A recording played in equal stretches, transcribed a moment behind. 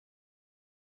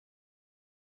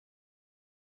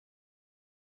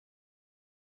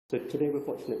So today we're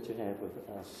fortunate to have with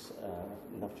us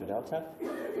Navjot Altaf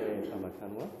and Amar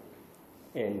Kanwar,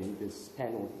 and this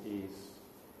panel is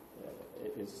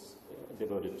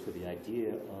devoted to the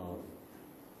idea of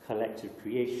collective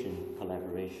creation,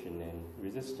 collaboration, and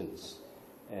resistance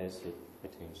as it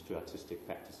pertains to artistic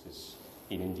practices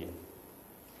in India.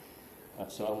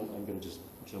 So I'm going to just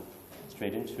jump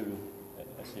straight into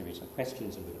a series of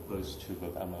questions I'm going to pose to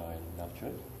both Amar and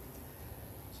Navjot.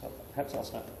 So perhaps I'll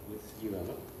start with you,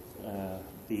 Amar.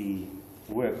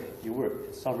 Your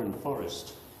work, Sovereign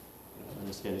Forest, I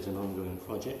understand is an ongoing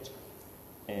project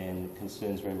and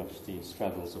concerns very much the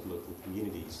struggles of local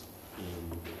communities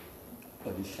in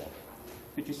Odisha.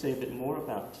 Could you say a bit more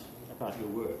about your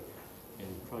work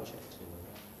and project and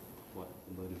what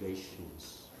the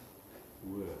motivations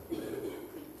were?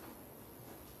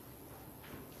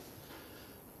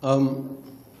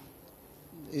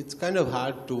 It's kind of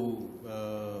hard to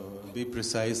be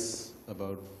precise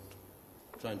about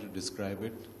trying to describe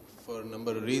it for a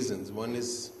number of reasons. One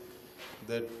is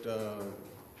that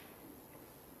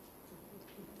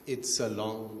it's a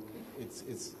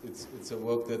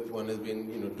work that one has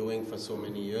been doing for so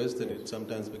many years that it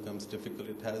sometimes becomes difficult.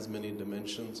 It has many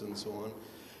dimensions and so on,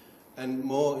 and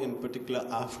more in particular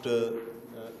after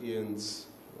Ian's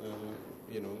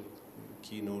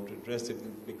keynote address,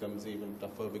 it becomes even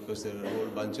tougher because there are a whole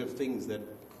bunch of things that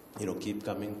keep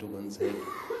coming to one's head.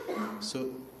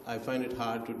 So I find it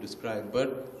hard to describe,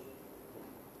 but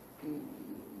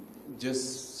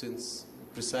just since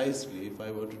precisely, if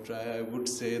I were to try, I would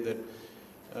say that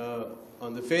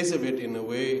on the face of it, in a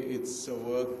way, it's a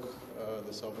work,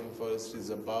 the Sovereign Forest is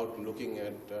about looking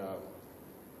at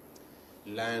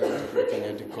land, looking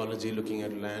at ecology, looking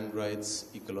at land rights,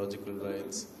 ecological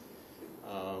rights,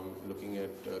 looking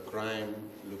at crime,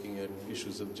 looking at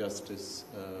issues of justice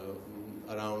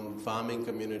around farming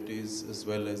communities as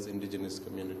well as indigenous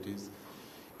communities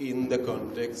in the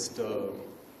context,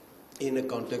 in a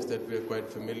context that we are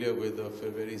quite familiar with of a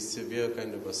very severe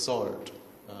kind of assault,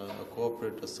 a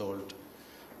corporate assault.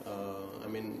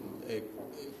 A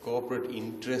corporate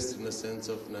interest in the sense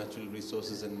of natural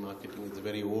resources and marketing is a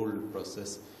very old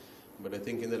process. But I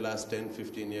think in the last 10,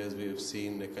 15 years, we have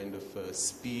seen a kind of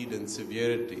speed and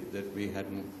severity that we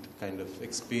hadn't kind of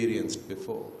experienced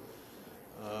before.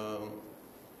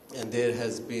 And there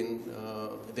has been,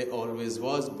 there always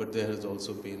was, but there has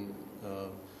also been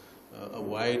a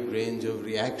wide range of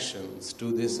reactions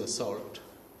to this assault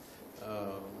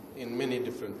in many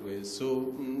different ways.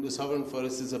 So the Sovereign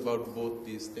Forest is about both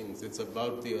these things. It's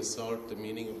about the assault, the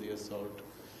meaning of the assault,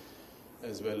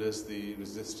 as well as the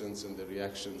resistance and the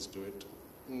reactions to it.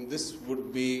 And this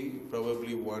would be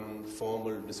probably one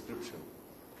formal description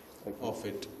of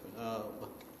it.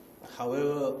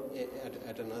 However,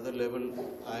 at another level,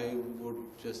 I would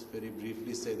just very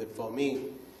briefly say that for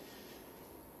me,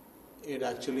 it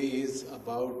actually is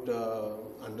about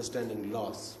understanding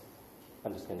loss.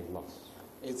 Understanding loss.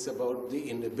 It's about the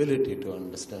inability to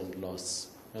understand loss.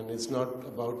 And it's not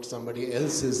about somebody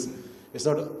else's, it's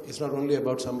not only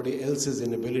about somebody else's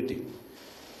inability,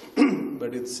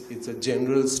 but it's a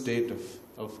general state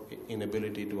of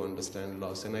inability to understand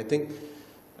loss. And I think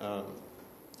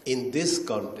in this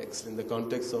context, in the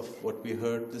context of what we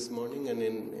heard this morning, and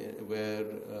in where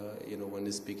one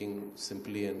is speaking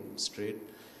simply and straight,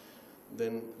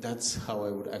 then that's how I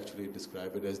would actually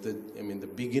describe it as the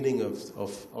beginning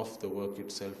of the work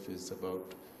itself is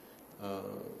about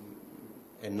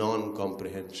a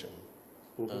non-comprehension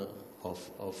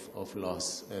of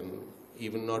loss, and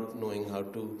even not knowing how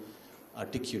to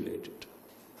articulate it.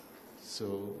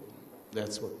 So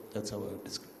that's how I would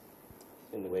describe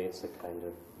it. In a way, it's a kind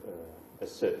of a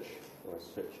search or a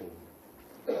searching.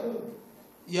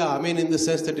 Yeah, in the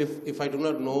sense that if I do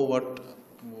not know what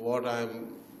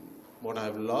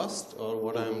I've lost or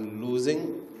what I'm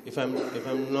losing, if I'm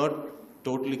not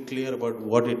totally clear about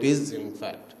what it is in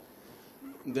fact,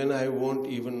 then I won't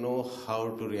even know how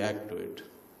to react to it.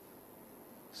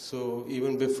 So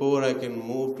even before I can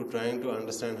move to trying to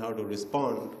understand how to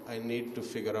respond, I need to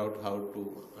figure out how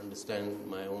to understand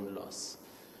my own loss.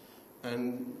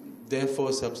 And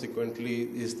therefore, subsequently,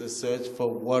 is the search for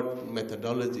what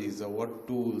methodologies or what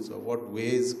tools or what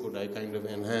ways could I kind of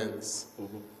enhance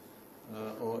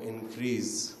or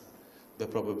increase the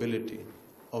probability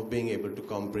of being able to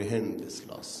comprehend this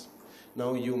loss.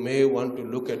 Now, you may want to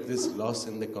look at this loss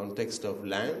in the context of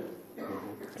land,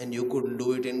 and you could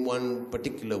do it in one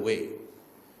particular way.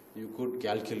 You could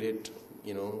calculate,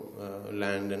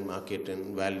 land and market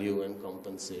and value and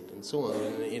compensate and so on.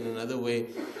 And in another way,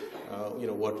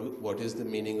 what is the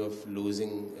meaning of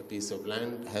losing a piece of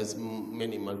land has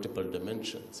many multiple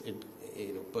dimensions.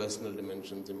 personal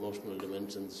dimensions, emotional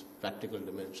dimensions, practical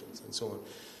dimensions, and so on.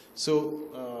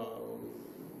 So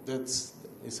that's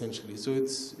essentially. So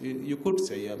it's, you could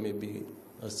say, yeah, maybe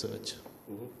a search,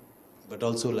 but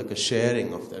also like a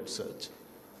sharing of that search.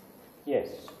 Yes,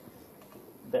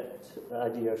 that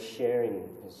idea of sharing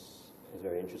is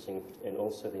very interesting, and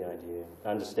also the idea, I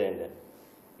understand that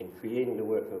in creating the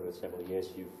work over several years,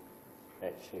 you've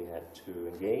actually had to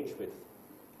engage with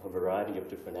a variety of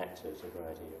different actors, a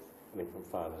variety of, from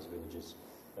farmers, villages,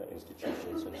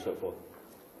 institutions, and so forth.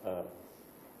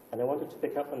 And I wanted to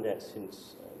pick up on that,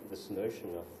 since this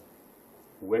notion of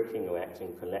working or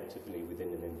acting collectively within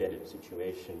an embedded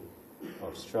situation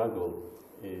of struggle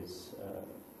is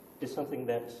something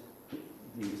that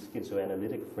the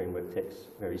schizoanalytic framework takes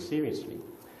very seriously.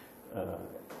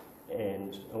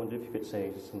 And I wonder if you could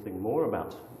say something more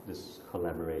about this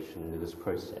collaboration, this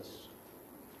process,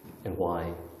 and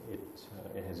why it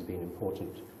has been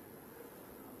important.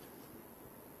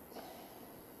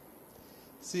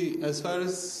 See, as far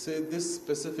as, say, this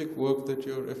specific work that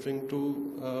you're referring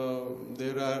to,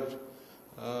 there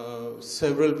are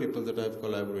several people that I've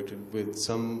collaborated with,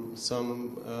 some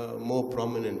more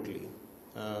prominently,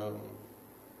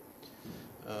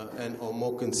 or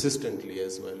more consistently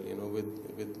as well,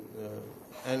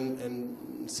 and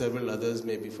several others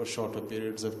maybe for shorter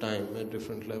periods of time at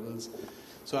different levels.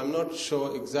 So I'm not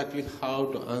sure exactly how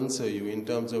to answer you in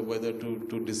terms of whether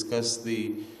to discuss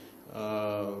the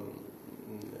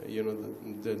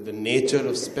the nature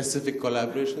of specific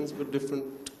collaborations with different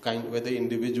kind, whether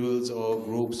individuals or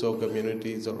groups or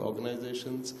communities or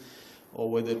organizations, or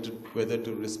whether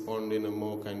to respond in a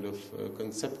more kind of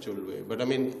conceptual way. But I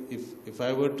mean, if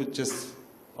I were to just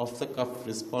off the cuff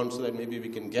respond, so that maybe we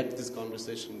can get this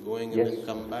conversation going and then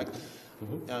come back.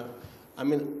 I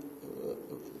mean,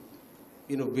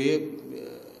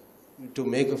 to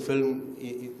make a film,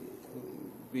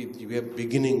 we are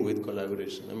beginning with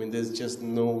collaboration. I mean, there's just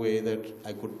no way that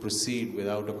I could proceed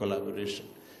without a collaboration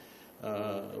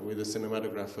with a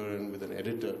cinematographer and with an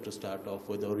editor to start off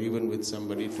with, or even with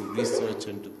somebody to research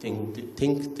and to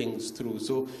think things through.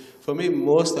 So for me,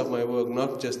 most of my work,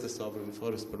 not just the Sovereign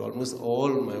Forest, but almost all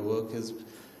my work has,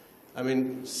 I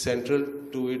mean, central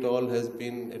to it all has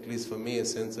been, at least for me, a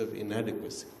sense of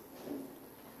inadequacy.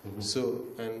 So,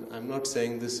 and I'm not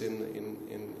saying this in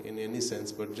any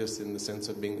sense, but just in the sense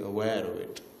of being aware of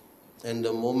it. And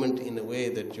the moment, in a way,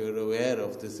 that you're aware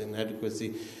of this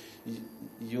inadequacy,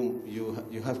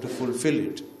 you have to fulfill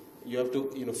it. You have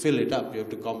to fill it up. You have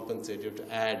to compensate. You have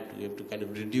to add. You have to kind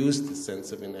of reduce the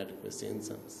sense of inadequacy in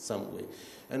some way.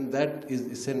 And that is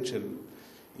essential.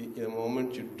 In the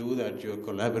moment you do that, you are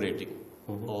collaborating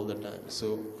all the time.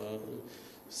 So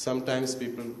sometimes they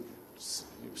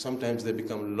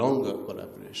become longer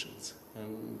collaborations,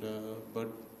 but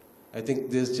I think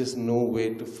there's just no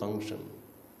way to function,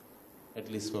 at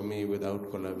least for me, without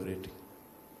collaborating.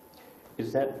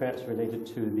 Is that perhaps related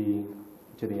to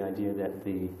the idea that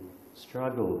the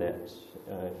struggle that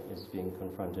is being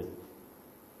confronted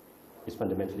is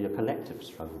fundamentally a collective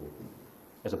struggle,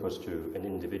 as opposed to an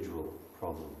individual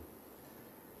problem?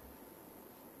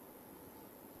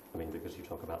 I mean, because you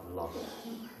talk about loss,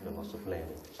 the loss of land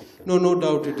in particular. No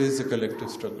doubt it is a collective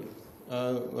struggle.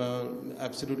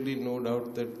 Absolutely no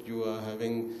doubt that you are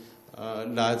having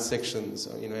large sections,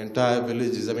 entire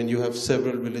villages. I mean, you have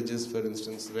several villages, for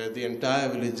instance, where the entire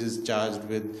village is charged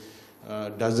with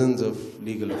dozens of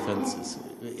legal offences,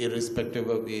 irrespective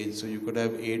of age. So you could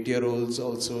have 8-year-olds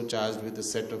also charged with a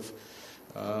set of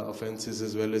offences,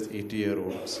 as well as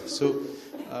 80-year-olds. So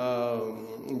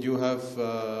you have...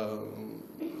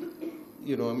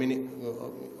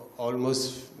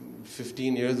 almost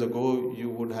 15 years ago, you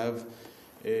would have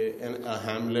a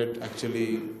hamlet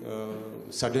actually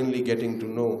suddenly getting to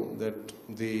know that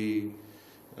the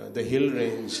hill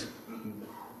range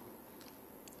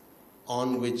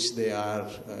on which they are,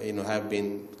 have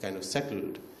been kind of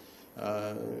settled,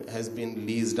 has been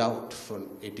leased out for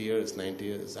 80 years, 90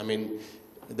 years. I mean,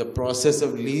 the process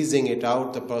of leasing it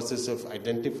out, the process of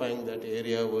identifying that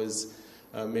area was...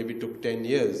 maybe took 10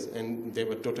 years, and they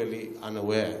were totally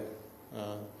unaware.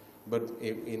 But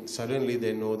suddenly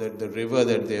they know that the river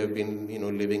that they have been,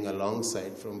 living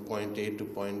alongside from point A to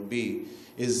point B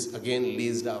is again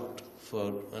leased out for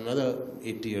another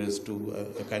 80 years to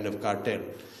a kind of cartel.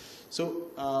 So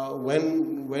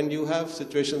when you have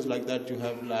situations like that, you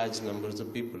have large numbers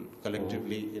of people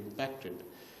collectively impacted.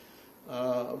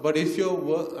 But if your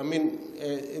work,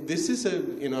 this is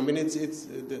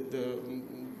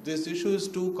this issue is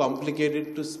too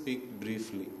complicated to speak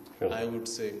briefly, I would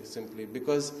say, simply.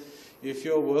 Because if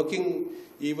you're working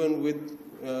even with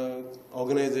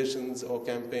organizations or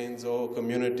campaigns or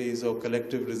communities or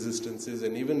collective resistances,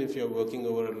 and even if you're working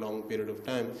over a long period of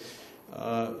time,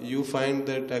 you find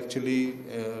that actually,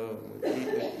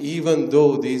 even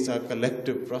though these are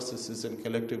collective processes and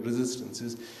collective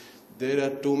resistances, there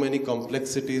are too many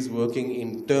complexities working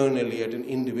internally at an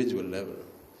individual level,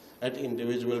 at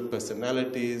individual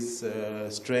personalities,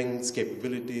 strengths,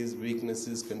 capabilities,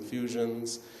 weaknesses,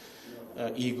 confusions,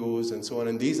 egos, and so on.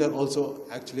 And these are also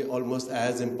actually almost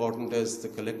as important as the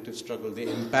collective struggle. They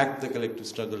impact the collective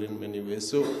struggle in many ways.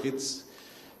 So it's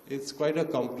quite a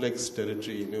complex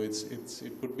territory. You know, it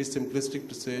would be simplistic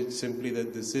to say simply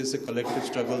that this is a collective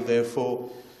struggle,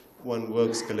 therefore one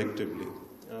works collectively.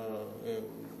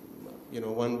 You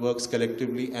know, one works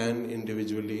collectively and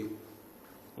individually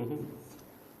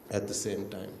at the same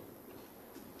time.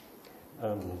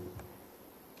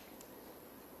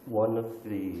 One of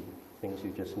the things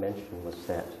you just mentioned was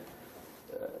that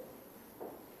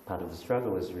part of the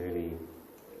struggle is really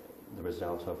the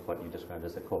result of what you described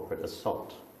as a corporate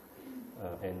assault.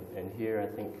 And here I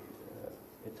think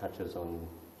it touches on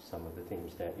some of the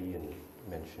themes that Ian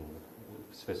mentioned,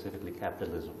 specifically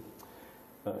capitalism.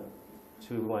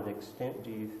 To what extent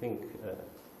do you think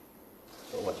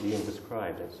what Ian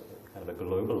described as kind of a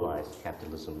globalized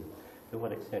capitalism, to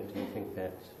what extent do you think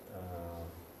that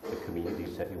the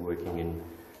communities that you're working in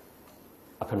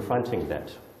are confronting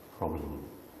that problem?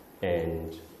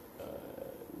 And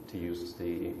to use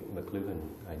the McLuhan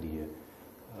idea,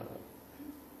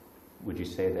 would you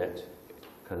say that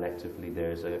collectively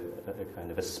there's a kind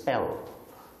of a spell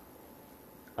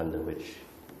under which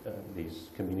these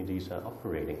communities are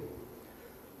operating?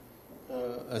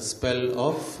 A spell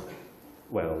of?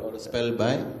 Well, or a spell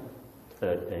by?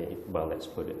 Well, let's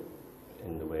put it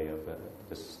in the way of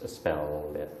a spell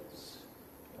that's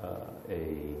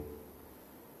a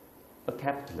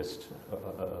capitalist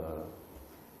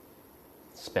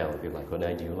spell, if you like, an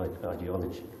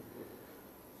ideology.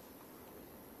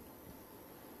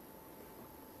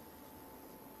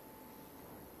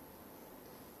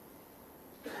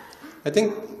 I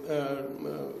think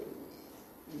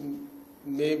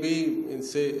maybe,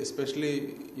 say,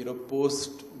 especially, you know,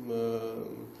 post,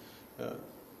 a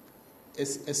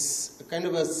kind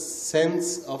of a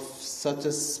sense of such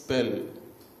a spell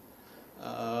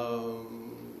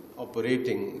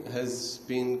operating has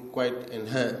been quite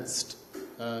enhanced,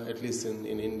 at least in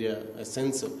India, a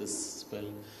sense of this spell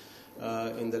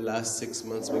in the last 6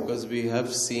 months, because we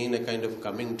have seen a kind of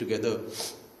coming together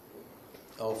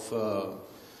of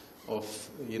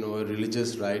you know, a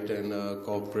religious right and a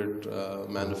corporate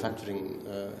manufacturing,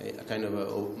 a kind of a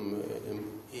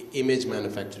image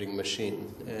manufacturing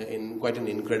machine in quite an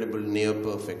incredible,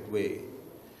 near-perfect way.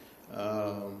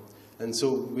 And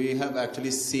so we have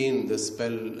actually seen the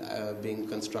spell being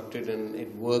constructed and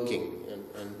it working,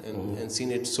 and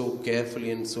seen it so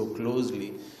carefully and so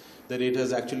closely that it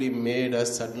has actually made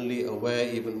us suddenly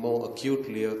aware even more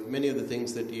acutely of many of the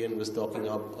things that Ian was talking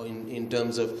about in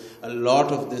terms of a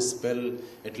lot of this spell.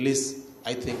 At least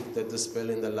I think that the spell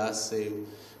in the last, say,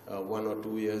 1 or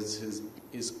 2 years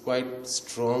is quite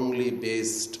strongly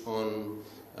based on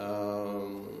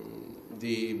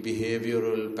the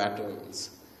behavioral patterns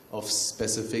of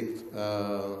specific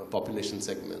population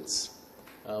segments.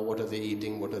 What are they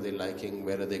eating? What are they liking?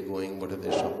 Where are they going? What are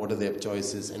their what are their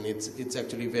choices? And it's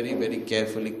actually very, very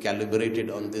carefully calibrated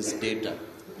on this data,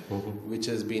 which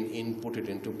has been inputted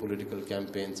into political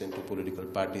campaigns, into political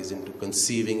parties, into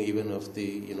conceiving even of the,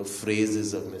 you know,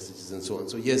 phrases of messages and so on.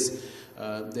 So yes,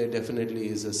 there definitely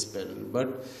is a spell,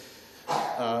 but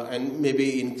and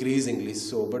maybe increasingly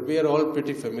so. But we are all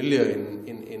pretty familiar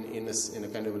in a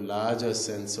kind of a larger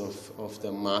sense of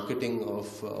the marketing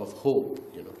of hope,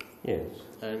 you know. Yes.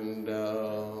 And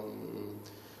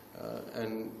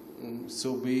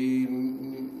so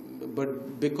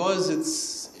but because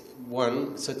it's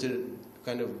such a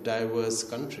kind of diverse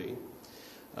country,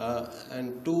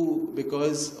 and two,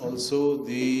 because also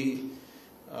the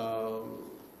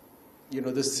you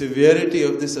know, the severity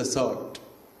of this assault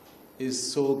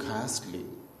is so ghastly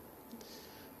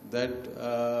that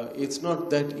it's not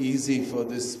that easy for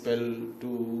this spell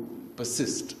to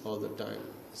persist all the time.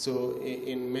 So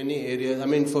in many areas, I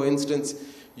mean, for instance,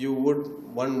 you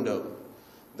would wonder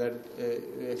that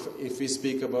if we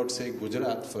speak about, say,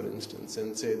 Gujarat, for instance,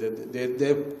 and say that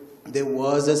there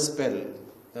was a spell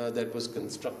that was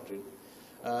constructed.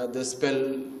 The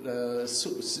spell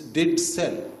did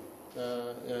sell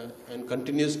and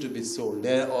continues to be sold.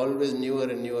 There are always newer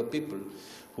and newer people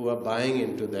who are buying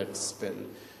into that spell.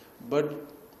 But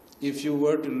if you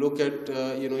were to look at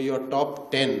you know, your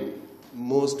top 10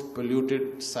 most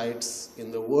polluted sites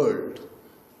in the world,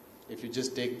 If you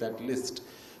just take that list,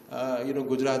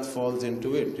 Gujarat falls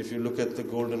into it. If you look at the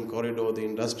Golden Corridor, the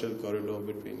industrial corridor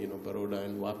between, Baroda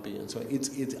and Vapi, and so on,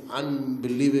 it's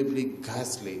unbelievably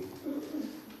ghastly.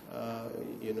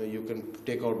 You can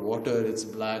take out water, it's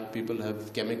black, people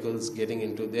have chemicals getting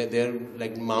into there. They're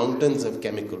like mountains of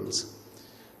chemicals.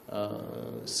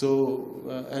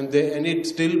 And it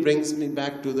still brings me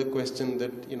back to the question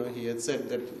that, he had said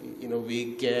that,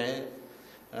 we care,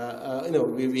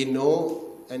 we know,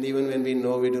 and even when we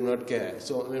know, we do not care.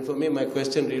 So, for me, my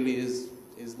question really is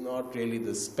not really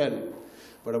the spell,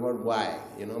 but about why.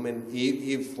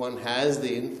 If one has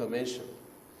the information,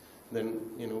 then,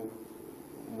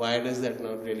 why does that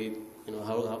not really,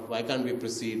 why can't we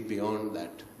proceed beyond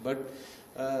that? But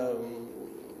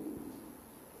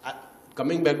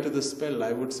coming back to the spell,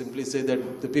 I would simply say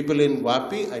that the people in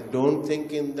Vapi, I don't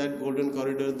think in that Golden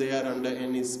Corridor they are under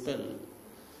any spell.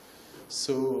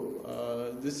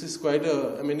 So this is quite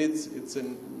as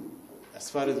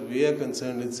far as we are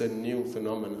concerned, it's a new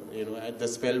phenomenon, at the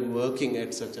spell working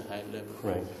at such a high level.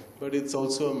 Right. But it's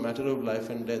also a matter of life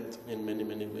and death in many,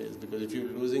 many ways, because if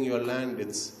you're losing your land,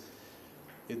 it's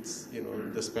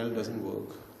the spell doesn't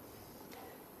work.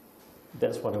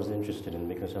 That's what I was interested in,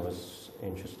 because I was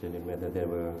interested in whether there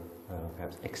were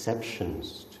perhaps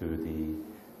exceptions to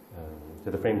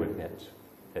the framework that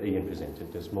Ian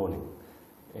presented this morning.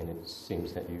 And it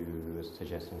seems that you were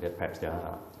suggesting that perhaps there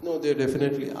are. No, there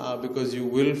definitely are, because you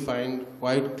will find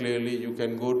quite clearly, you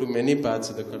can go to many parts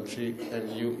of the country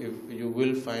and you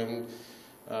will find,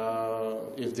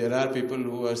 if there are people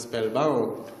who are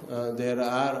spellbound, there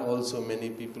are also many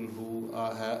people who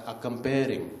are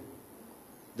comparing.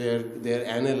 They're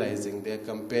analyzing, they're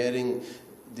comparing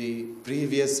the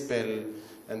previous spell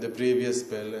and the previous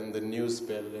spell and the new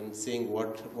spell, and seeing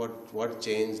what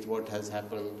changed, what has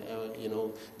happened.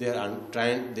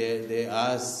 They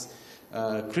are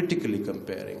critically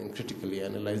comparing and critically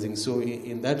analyzing. So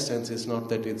in that sense, it's not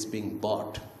that it's being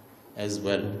bought as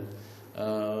well.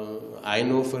 I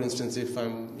know, for instance, if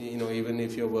I'm, even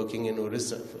if you're working in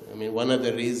Orissa, one of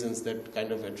the reasons that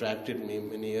kind of attracted me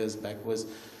many years back was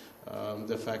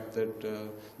the fact that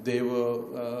they were,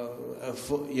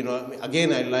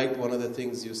 again, I liked one of the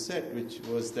things you said, which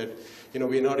was that,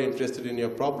 we're not interested in your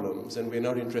problems and we're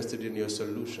not interested in your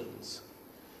solutions.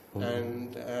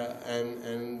 Mm-hmm.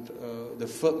 And the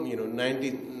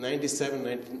 1997,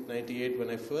 1998, when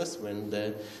I first went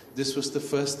there, this was the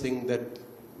first thing that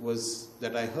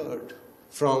I heard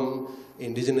from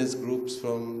indigenous groups,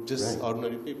 from just right.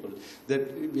 Ordinary people,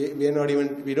 that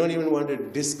we don't even want to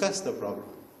discuss the problem.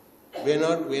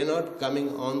 We're not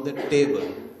coming on the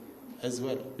table as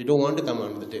well. We don't want to come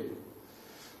on the table.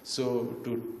 So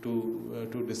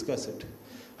to discuss it.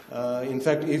 In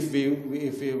fact, if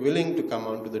we're willing to come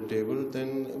onto the table,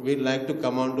 then we'd like to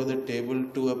come onto the table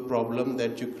to a problem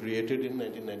that you created in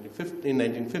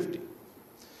 1950.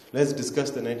 Let's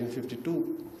discuss the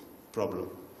 1952 problem.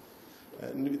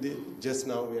 Just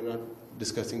now we are not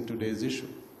discussing today's issue.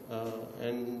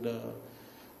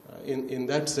 In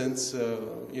that sense,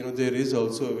 there is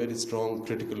also a very strong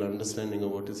critical understanding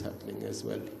of what is happening as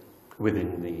well.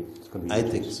 Within the community? I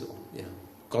think so, yeah.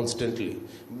 Constantly.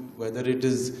 Whether it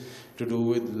is to do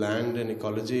with land and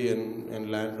ecology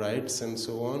and land rights and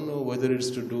so on, or whether it's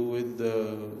to do with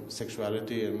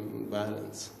sexuality and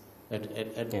violence.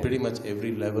 At pretty much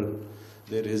every level,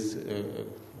 there is a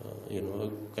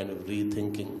kind of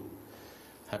rethinking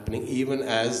happening. Even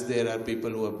as there are people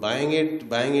who are buying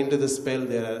into the spell,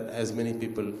 there are as many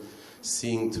people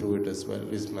seeing through it as well,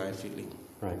 is my feeling.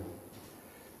 Right.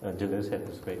 Deleuze had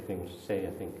this great thing to say.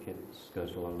 I think it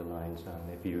goes along the lines: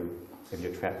 if you're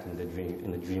trapped in the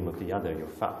dream of the other, you're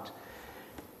fucked.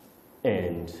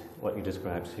 And what you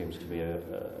describe seems to be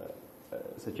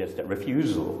suggests that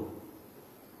refusal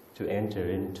to enter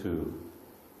into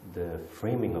the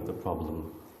framing of the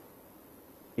problem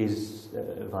is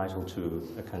vital to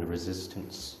a kind of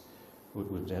resistance.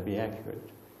 Would that be accurate?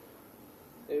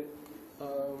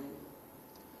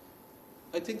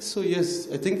 I think so, yes.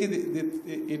 I think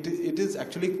it is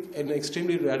actually an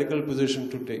extremely radical position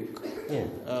to take. Yeah.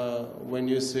 When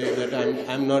you say that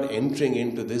I'm not entering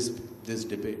into this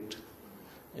debate.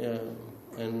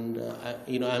 And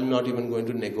I'm not even going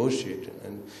to negotiate,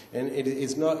 and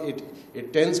it's not.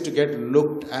 It tends to get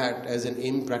looked at as an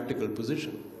impractical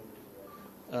position,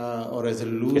 or as a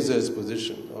loser's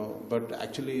position. But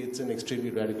actually, it's an extremely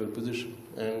radical position,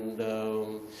 and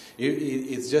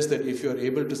it's just that if you're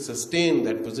able to sustain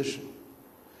that position,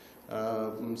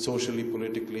 socially,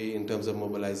 politically, in terms of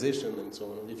mobilization and so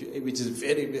on, which is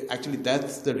actually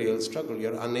that's the real struggle.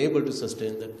 You're unable to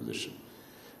sustain that position.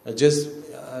 just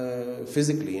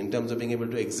physically, in terms of being able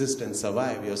to exist and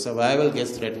survive. Your survival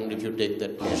gets threatened if you take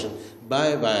that position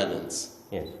by violence.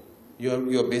 Yes.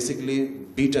 You're basically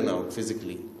beaten out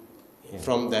physically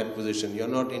from that position. You're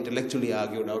not intellectually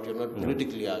argued out, you're not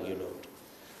politically argued out.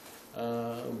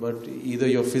 But either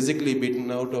you're physically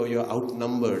beaten out or you're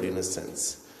outnumbered in a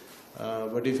sense.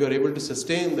 But if you're able to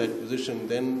sustain that position,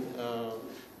 then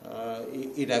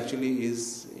it actually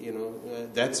is,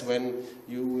 that's when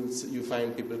you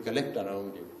find people collect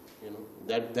around you.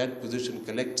 That position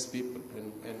collects people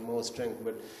and more strength.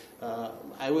 But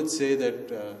I would say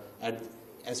that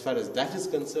as far as that is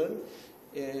concerned,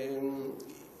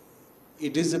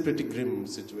 it is a pretty grim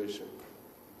situation.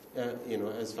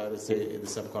 As far as say, the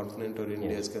subcontinent or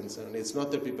India is concerned. It's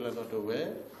not that people are not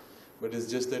aware, but it's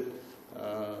just that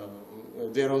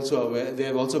they're also aware. They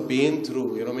have also been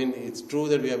through. It's true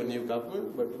that we have a new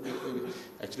government, but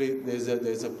actually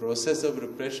there's a process of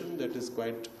repression that is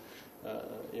quite,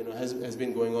 has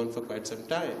been going on for quite some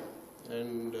time,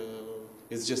 and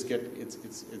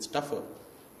it's tougher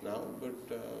now. But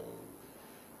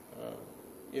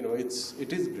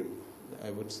it is grim, I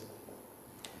would say.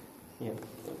 Yeah,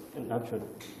 and Navjot,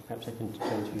 perhaps I can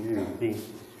turn to you,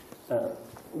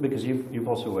 because you've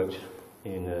also worked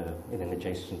in an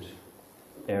adjacent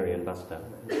area in Basta,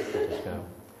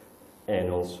 and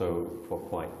also for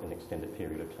quite an extended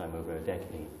period of time, over a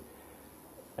decade.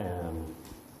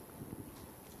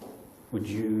 Would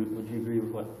you agree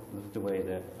with the way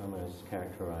that Amar has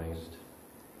characterized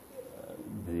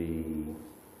the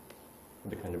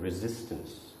kind of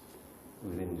resistance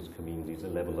within these communities, a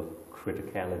level of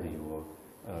criticality, or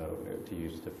to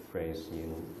use the phrase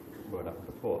you brought up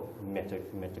before, meta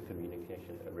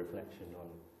communication, a reflection on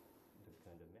the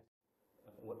kind of meta.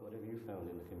 What have you found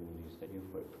in the communities that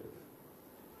you've worked with?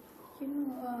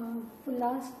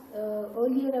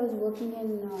 Earlier I was working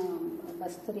in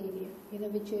Bastar area,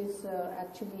 which is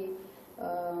actually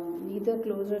neither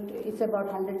closer to, it's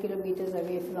about 100 kilometers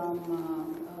away from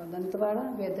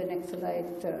Dantewada, where the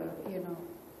Naxalite,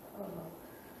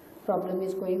 problem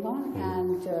is going on,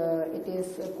 and it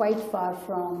is quite far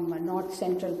from north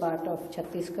central part of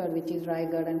Chhattisgarh, which is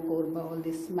Raigad and Korba, all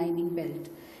this mining belt.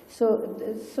 So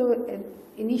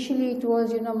initially it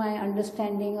was, my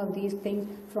understanding of these things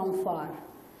from far,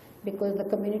 because the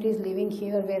communities living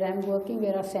here where I'm working,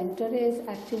 where our center is,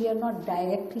 actually are not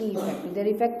directly affected. They're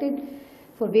affected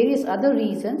for various other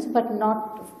reasons, but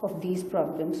not of these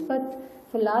problems. But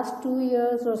for last 2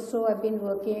 years or so, I've been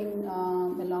working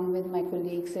along with my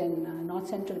colleagues in north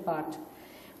central part,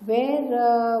 where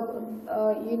a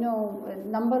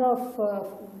number of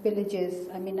villages.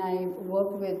 I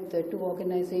work with 2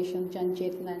 organizations, Jan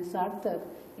Chetna and Sarthak,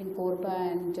 in Korba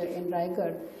and in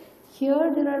Raigad.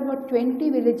 Here there are about 20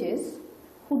 villages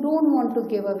who don't want to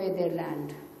give away their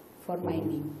land for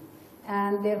mining,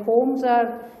 and their homes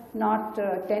are not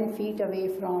 10 feet away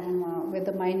from where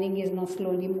the mining is now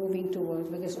slowly moving towards,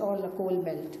 because it's all a coal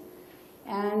belt.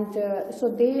 And so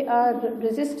they are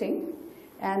resisting,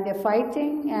 and they're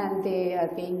fighting, and they are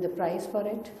paying the price for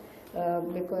it,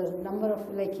 because number of,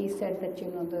 like he said, that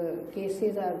the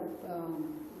cases are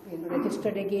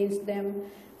registered against them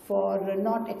for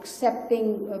not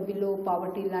accepting below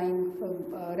poverty line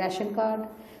ration card,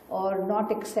 or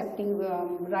not accepting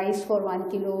rice for 1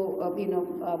 kilo,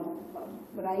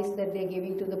 rice that they're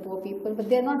giving to the poor people. But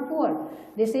they're not poor.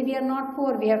 They say we are not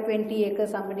poor. We have 20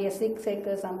 acres, somebody has 6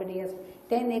 acres, somebody has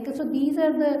 10 acres. So these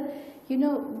are the,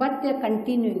 but they're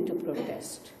continuing to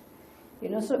protest.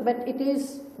 But it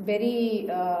is very,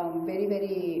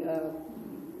 very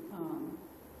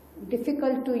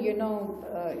difficult to,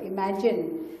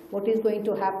 imagine what is going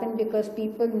to happen, because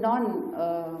people,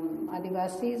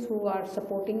 non-Adivasis who are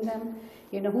supporting them,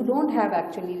 who don't have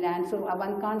actually land, so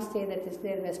one can't say that it's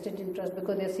their vested interest,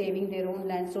 because they're saving their own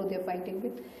land, so they're fighting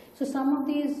with. So some of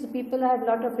these people I have a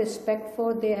lot of respect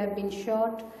for. They have been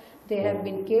shot, they have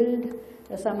been killed,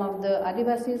 some of the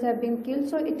Adivasis have been killed,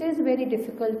 so it is very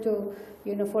difficult to,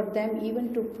 for them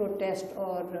even to protest.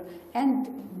 And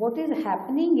what is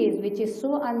happening is, which is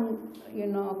so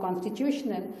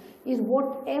constitutional, is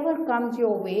whatever comes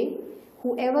your way,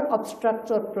 whoever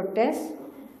obstructs or protests,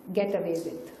 get away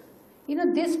with.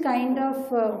 This kind of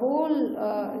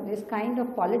this kind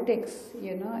of politics,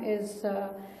 is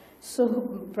so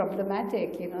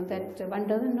problematic, that one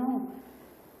doesn't know.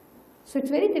 So it's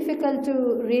very difficult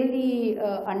to really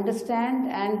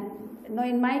understand, and now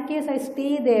in my case, I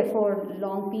stay there for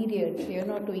long periods,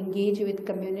 to engage with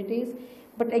communities.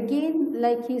 But again,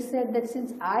 like he said, that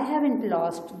since I haven't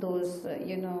lost those,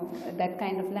 that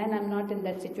kind of land, I'm not in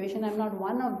that situation, I'm not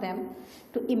one of them,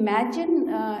 to imagine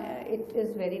it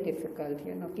is very difficult,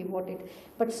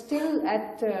 but still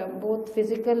at both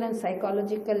physical and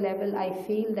psychological level, I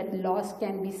feel that loss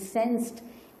can be sensed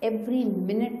every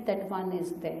minute that one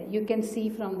is there. You can see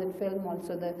from the film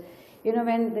also,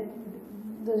 when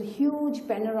the huge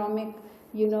panoramic,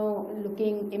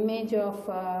 looking image of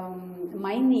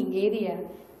mining area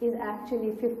is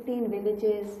actually 15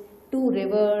 villages, 2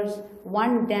 rivers,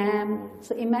 1 dam.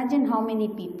 So imagine how many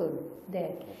people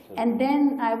there. And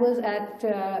then I was at,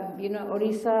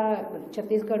 Orissa,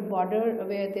 Chhattisgarh border,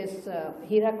 where this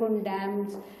Hirakund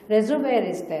Dam's reservoir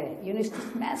is there. It's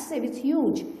just massive, it's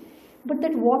huge. But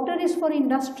that water is for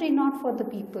industry, not for the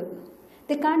people.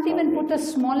 They can't even put a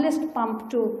smallest pump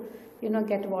to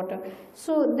get water.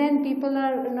 So then people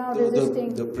are now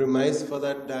resisting. The premise for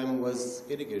that dam was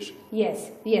irrigation.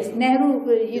 Yes. Nehru,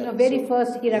 very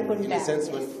first Hirakund dam. In a sense,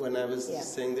 when I was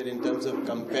saying that in terms of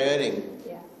comparing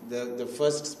the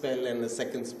first spell and the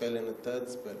second spell and the third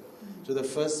spell. So the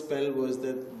first spell was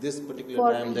that this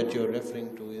particular dam that you're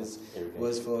referring to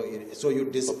was for, so you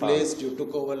displaced, you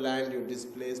took over land, you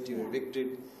displaced, you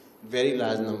evicted very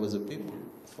large numbers of people.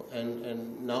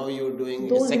 And now you're doing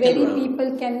those a second very round.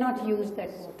 People cannot use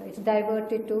that water. It's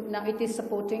diverted to, now it is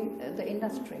supporting the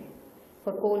industry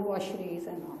for coal washeries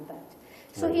and all that.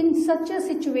 So in such a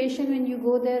situation, when you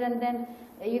go there and then,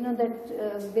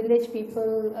 that village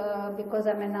people, because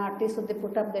I'm an artist, so they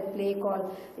put up that play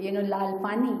called, Lal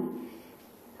Pani.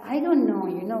 I don't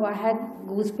know, I had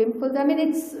goose pimples. I mean,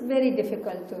 it's very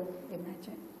difficult to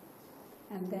imagine.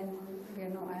 And then,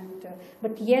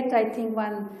 but yet I think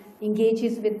one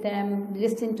engages with them,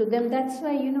 listen to them. That's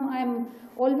why, I'm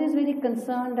always very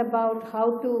concerned about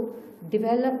how to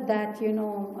develop that,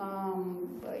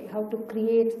 how to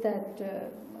create that,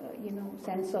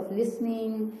 sense of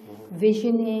listening,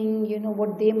 visioning,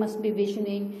 what they must be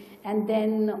visioning, and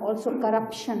then also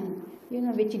corruption,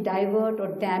 which divert or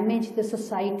damage the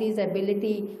society's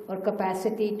ability or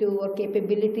capacity to, or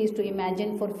capabilities to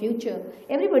imagine for future.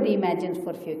 Everybody imagines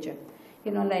for future.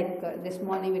 Like this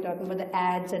morning we're talking about the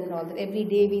ads and all that. Every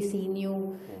day we see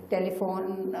new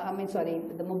telephone,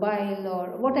 the mobile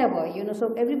or whatever,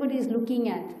 so everybody is looking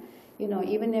at,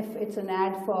 even if it's an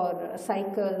ad for a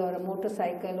cycle or a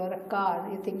motorcycle or a car,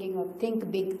 you're thinking of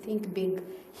think big,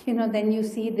 then you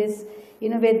see this,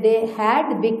 where they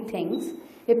had big things,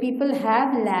 where people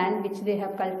have land which they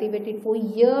have cultivated for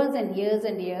years and years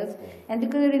and years, and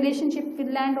because the relationship with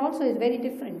land also is very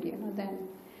different, than.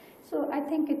 So I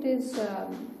think it is,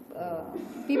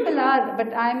 people are,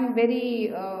 but I'm very,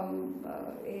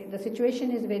 the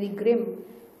situation is very grim,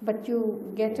 but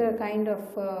you get a kind of,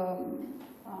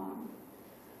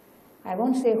 I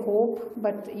won't say hope,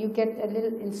 but you get a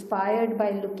little inspired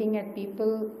by looking at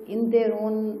people in their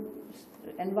own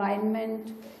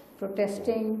environment,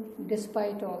 protesting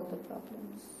despite all the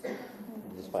problems.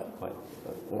 Despite quite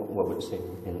what would seem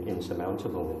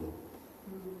insurmountable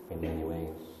in many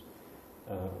ways.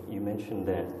 You mentioned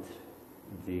that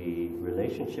the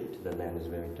relationship to the land is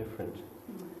very different.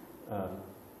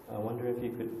 I wonder if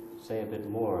you could say a bit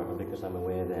more, because I'm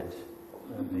aware that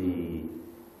the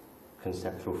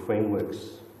conceptual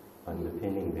frameworks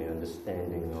underpinning the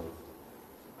understanding of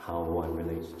how one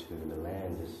relates to the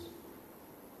land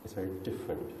is very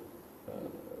different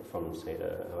from, say,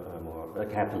 a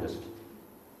capitalist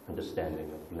understanding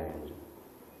of land.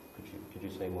 Could you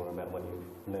say more about what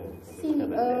you've learned? See,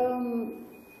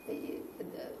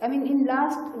 in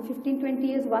last 15-20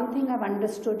 years, one thing I've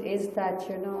understood is that,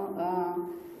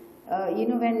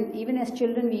 when even as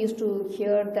children we used to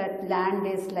hear that land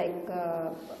is like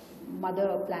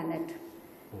mother planet,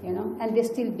 and they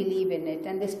still believe in it,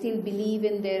 and they still believe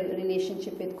in their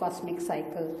relationship with cosmic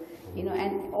cycle,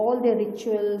 and all their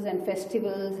rituals and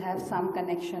festivals have some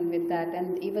connection with that,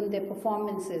 and even their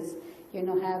performances,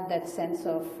 have that sense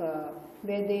of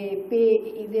where they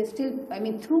still,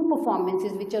 through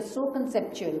performances which are so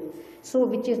conceptual, so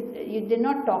which is, they're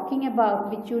not talking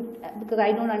about, because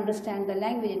I don't understand the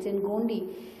language, it's in Gondi.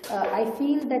 I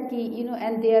feel that,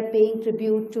 and they are paying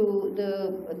tribute to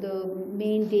the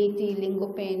main deity,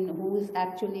 Lingopen,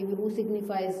 who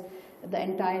signifies the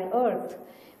entire earth.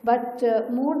 But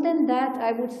more than that,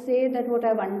 I would say that what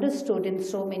I've understood in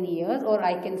so many years, or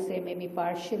I can say maybe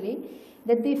partially,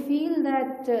 that they feel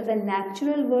that the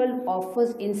natural world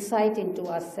offers insight into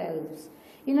ourselves,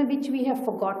 which we have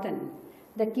forgotten.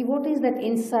 That what is that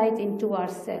insight into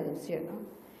ourselves,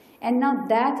 And now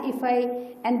that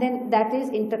and then that is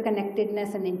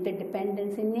interconnectedness and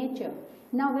interdependence in nature.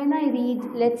 Now when I read,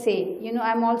 let's say,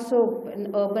 I'm also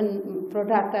an urban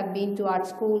product, I've been to art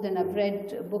schools and I've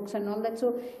read books and all that.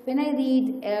 So when I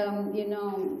read,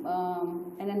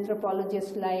 an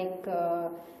anthropologist like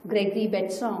Gregory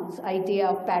Bateson's idea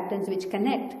of patterns which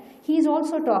connect, he's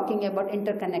also talking about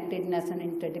interconnectedness and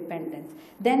interdependence.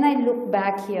 Then I look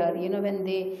back here, when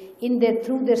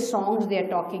through their songs, they're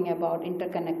talking about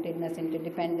interconnectedness,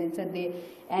 interdependence, and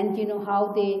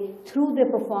how they, through their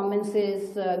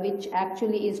performances, which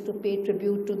actually is to pay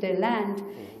tribute to their land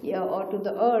or to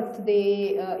the earth,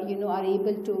 they, are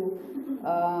able to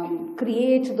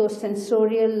create those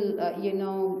sensorial,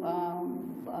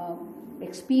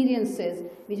 experiences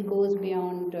which goes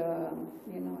beyond,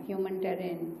 human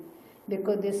terrain.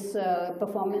 Because this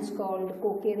performance called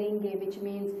Kokerenge, which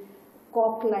means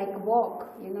cock-like walk.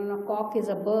 Cock is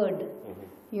a bird.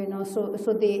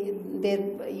 So they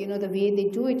the way they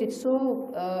do it, it's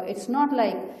so it's not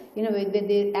like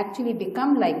they actually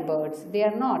become like birds. They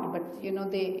are not, but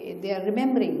they are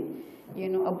remembering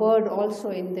a bird also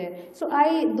in there. So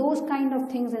those kind of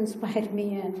things inspire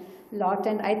me a lot,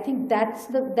 and I think that's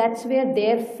where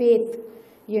their faith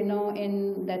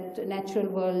in that natural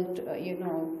world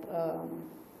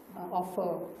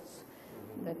offers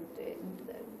that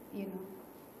Yeah.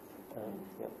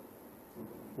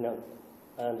 No,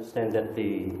 I understand that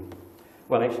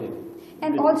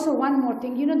and also one more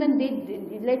thing, then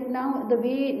they like now the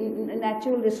way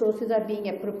natural resources are being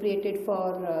appropriated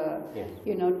for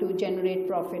to generate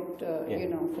profit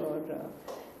for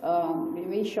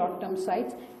very short-term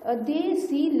sites. They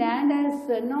see land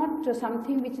as not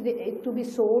something which to be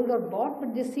sold or bought,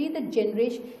 but they see the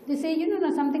generation. They say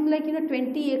something like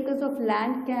 20 acres of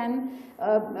land can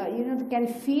can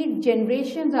feed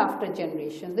generations after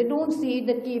generations. They don't see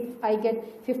that if I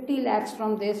get 50 lakhs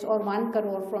from this or 1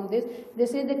 crore from this, they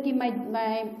say that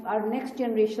our next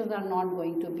generations are not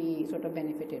going to be sort of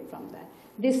benefited from that.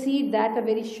 They see that a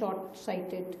very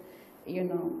short-sighted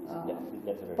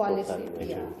policy,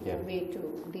 way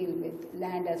to deal with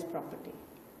land as property.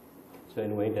 So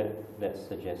in a way that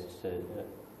suggests a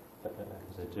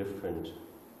different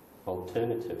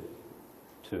alternative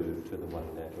to the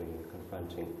one that we're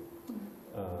confronting.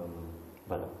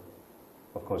 But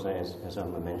of course, as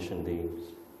Amar mentioned,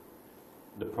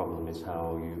 the problem is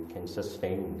how you can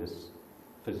sustain this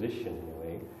position in a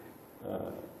way,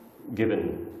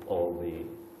 given all the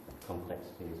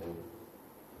complexities and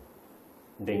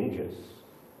dangers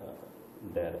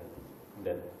that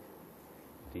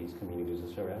these communities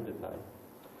are surrounded by.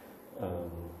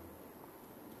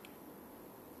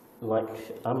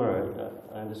 Like Amar,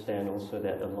 I understand also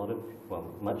that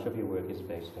much of your work is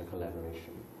based on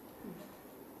collaboration.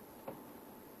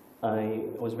 I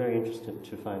was very interested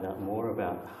to find out more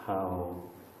about how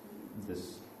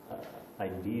this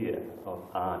idea of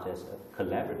art as a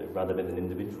collaborative rather than an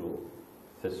individual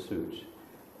pursuit,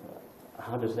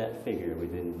 how does that figure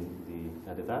within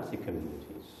the Adivasi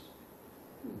communities?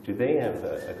 Do they have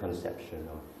a conception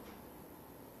of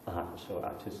art or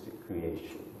artistic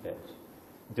creation that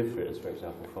differs, for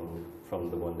example, from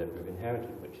the one that we've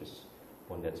inherited, which is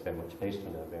one that's very much based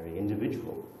on a very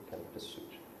individual kind of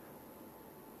pursuit?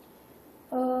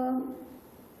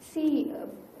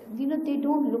 They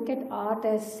don't look at art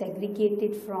as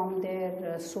segregated from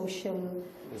their social,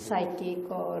 psychic,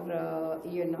 or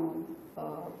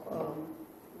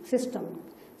system.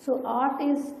 So art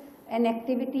is an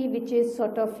activity which is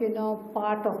sort of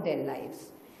part of their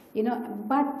lives.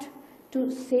 But to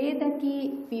say that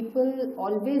people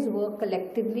always work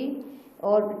collectively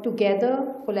or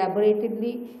together,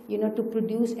 collaboratively, to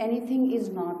produce anything is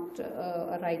not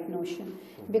a right notion.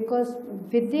 Because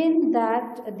within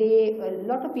that, a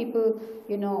lot of people,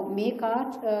 make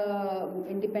art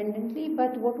independently,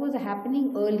 but what was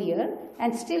happening earlier,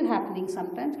 and still happening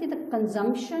sometimes, the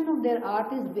consumption of their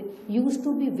art used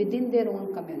to be within their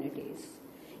own communities.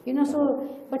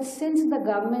 But since the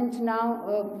government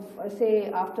now,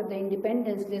 say after the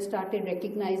independence, they started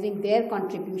recognizing their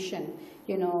contribution,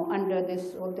 under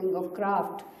this whole thing of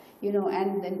craft,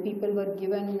 and then people were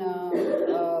given,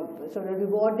 sort of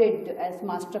rewarded as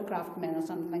master craftsmen or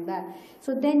something like that.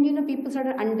 So then, people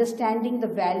started understanding the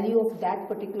value of that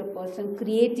particular person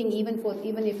creating, even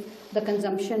if the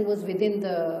consumption was within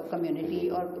the community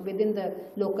or within the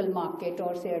local market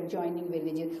or say adjoining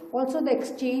villages. Also, the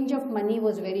exchange of money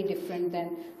was very different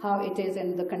than how it is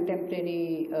in the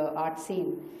contemporary art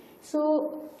scene.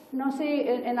 So now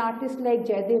say an artist like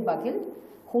Jaydev Baghel,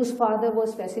 whose father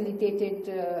was facilitated,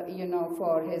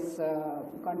 for his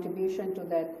contribution to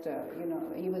that,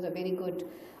 he was a very good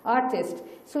artist.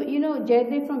 So,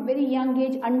 Jaydev from very young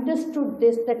age understood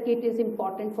this, that it is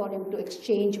important for him to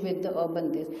exchange with the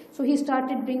urban this. So he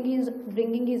started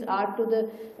bringing his art to the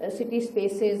city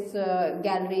spaces,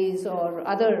 galleries or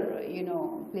other,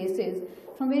 places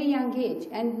from very young age.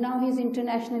 And now he's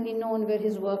internationally known, where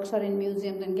his works are in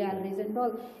museums and galleries and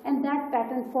all. And that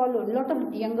pattern followed. A lot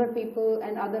of younger people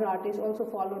and other artists also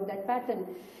followed that pattern.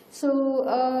 So,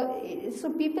 so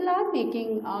people are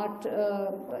making art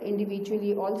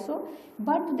individually also,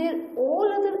 but all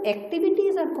other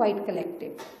activities are quite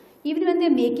collective. Even when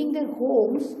they're making their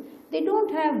homes, they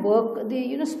don't have work,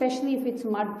 especially if it's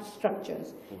mud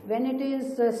structures. When it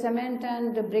is cement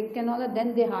and brick and all that,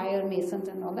 then they hire masons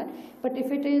and all that. But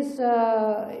if it is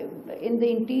in the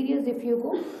interiors, if you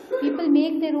go, people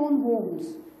make their own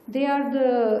homes. They are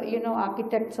the,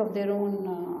 architects of their own,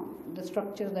 the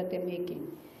structures that they're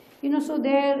making. So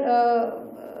there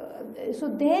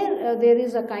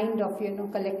is a kind of,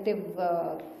 collective,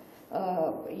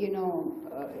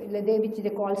 which they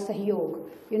call sahyog,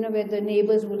 where the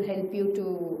neighbors will help you to,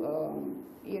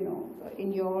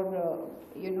 in your,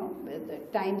 the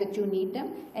time that you need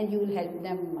them, and you will help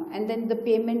them. And then the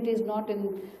payment is not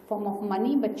in form of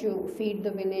money, but you feed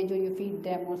the village or you feed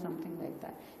them or something like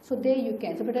that. So there you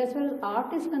can. So, but as far as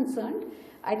art is concerned,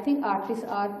 I think artists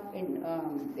are in,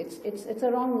 it's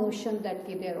a wrong notion that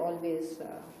they're always,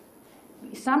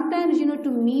 sometimes, to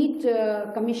meet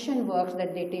commission works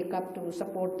that they take up to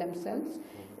support themselves,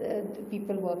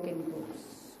 people work in groups.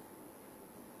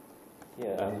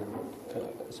 Yeah,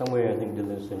 somewhere I think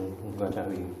Deleuze and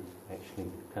Guattari actually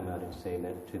come out and say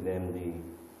that to them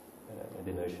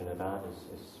the notion of art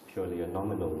is purely a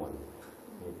nominal one.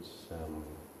 It's,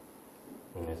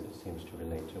 as it seems to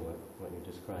relate to what you're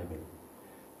describing.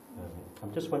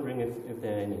 I'm just wondering if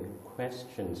there are any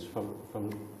questions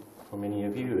from any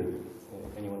of you.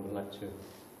 Anyone would like to?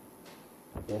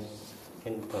 Yes?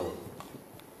 Can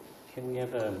we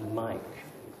have a mic?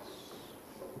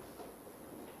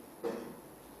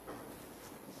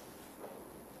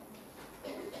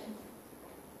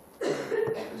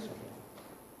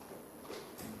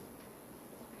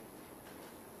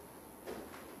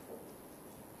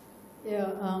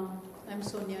 Yeah, I'm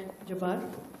Sonia Jabbar.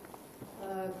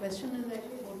 Question is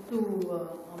actually to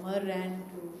Amar and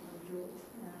to Navjot.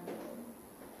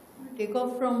 Take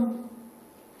off from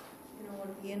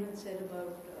what Ian had said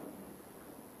about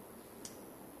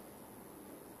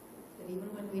that even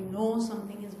when we know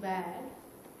something is bad,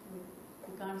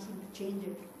 we can't seem to change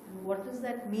it. And what does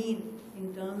that mean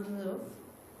in terms of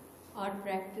art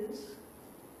practice?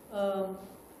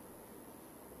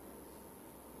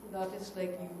 With artists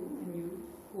like you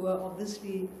who are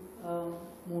obviously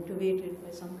motivated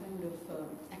by some kind of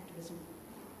activism.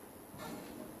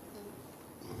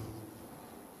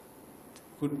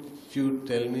 Could you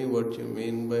tell me what you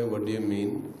mean by what do you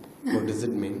mean? What does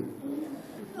it mean?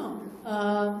 No.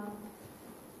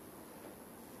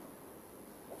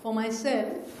 For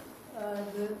myself,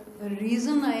 the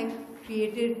reason I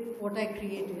created what I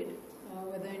created,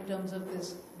 whether in terms of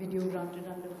this video granted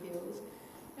under fears,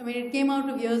 it came out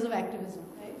of years of activism,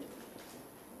 right?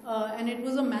 And it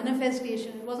was a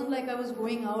manifestation. It wasn't like I was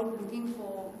going out looking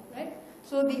for, right?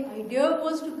 So the idea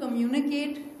was to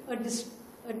communicate a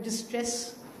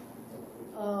distress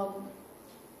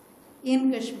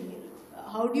in Kashmir.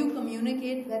 How do you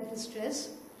communicate that distress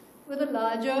with a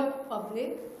larger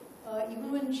public?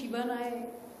 Even when Shiva and I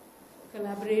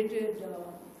collaborated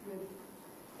with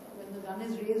When the Gun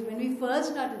is Raised, when we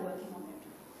first started working on it,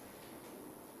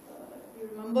 you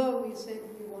remember we said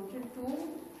we wanted to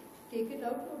take it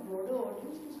out to a broader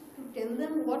audience, to tell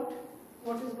them what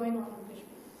is going on in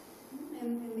Kashmir. In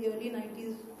the early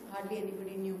 90s, hardly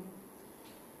anybody knew.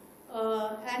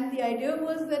 And the idea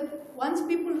was that once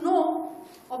people know,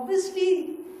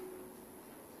 obviously,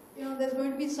 there's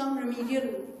going to be some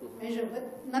remedial measure, but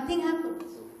nothing happens.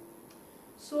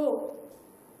 So,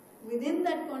 within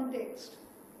that context,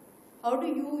 how do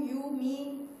you,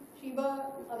 me, Shiva,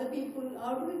 other people,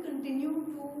 how do we continue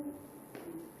to,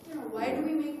 why do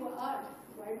we make art?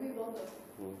 Why do we bother?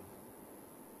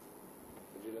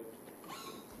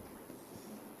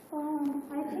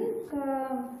 I think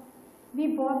we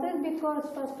bother because,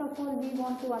 first of all, we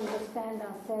want to understand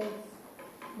ourselves,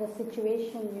 the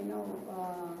situation,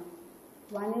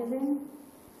 one is in,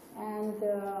 and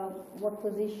what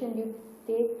position you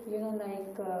take,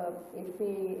 if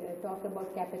we talk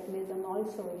about capitalism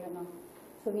also,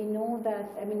 So we know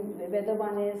that, whether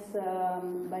one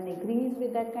agrees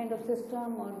with that kind of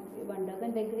system or one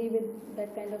doesn't agree with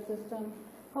that kind of system,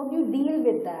 how do you deal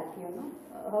with that, you know?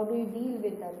 How do you deal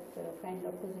with that kind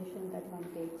of position that one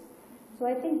takes? So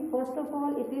I think first of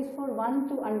all it is for one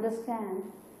to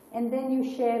understand, and then you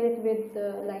share it with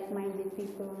like-minded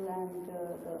people, and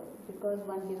because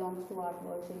one belongs to art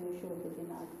world, so you show it within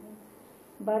art world.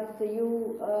 But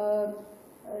you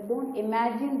don't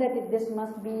imagine that this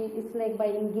must be, it's like by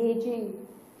engaging,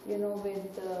 you know,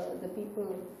 with the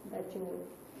people that you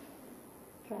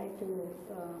try to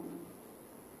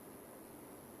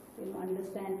you know,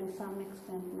 understand to some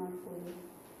extent, not fully.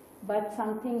 But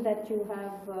something that you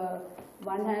have,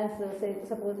 one has, say,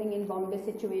 supposing in Bombay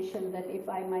situation, that if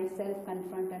I myself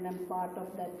confront and I'm part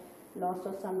of that loss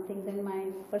or something, then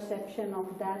my perception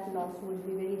of that loss would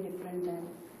be very different than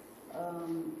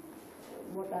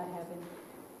what I have in.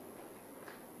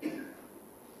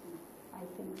 I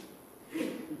think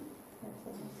that's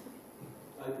what I say.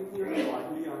 I think you have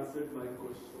partly answered my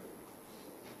question.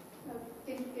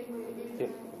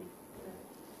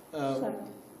 Sorry.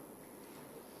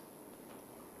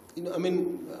 You know, I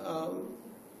mean,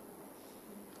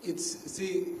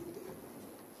 see,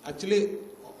 actually,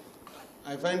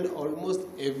 I find almost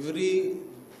every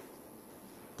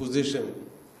position,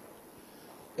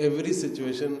 every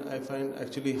situation, I find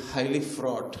actually highly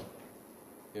fraught,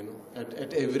 you know,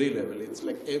 at every level. It's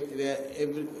like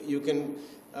you can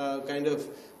kind of,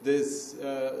 there's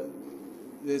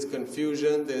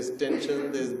confusion, there's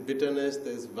tension, there's bitterness,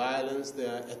 there's violence,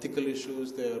 there are ethical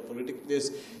issues, there are political,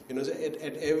 there's, you know, so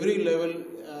at every level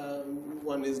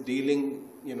one is dealing,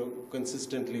 you know,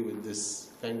 consistently with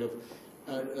this kind of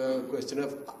question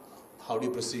of how do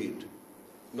you proceed?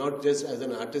 Not just as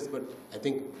an artist, but I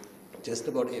think just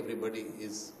about everybody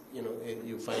is, you know,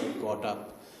 you find caught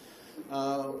up.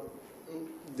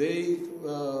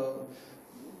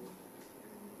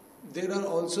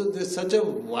 There's such a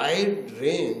wide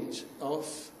range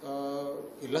of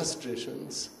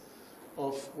illustrations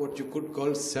of what you could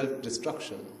call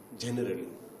self-destruction generally.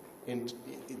 And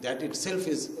that itself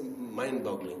is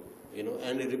mind-boggling, you know,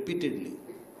 and repeatedly.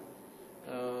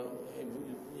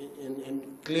 And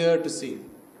clear to see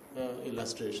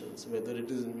illustrations, whether it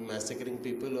is massacring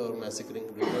people or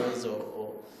massacring rivers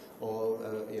or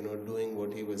you know, doing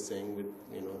what he was saying with,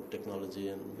 you know, technology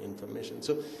and information.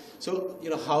 So you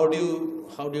know, how do you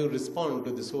respond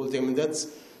to this whole thing? I mean, that's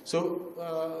so.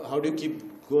 How do you keep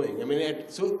going? I mean,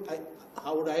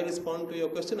 how would I respond to your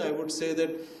question? I would say that,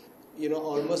 you know,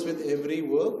 almost with every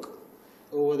work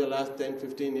over the last 10,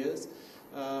 15 years,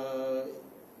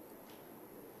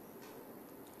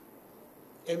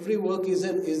 every work is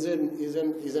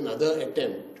another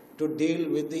attempt to deal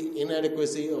with the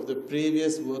inadequacy of the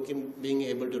previous work in being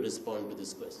able to respond to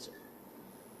this question.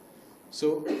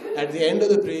 So, at the end of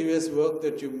the previous work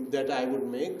that I would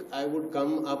make, I would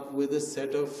come up with a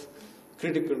set of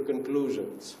critical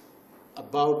conclusions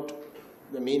about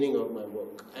the meaning of my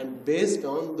work. And based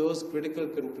on those critical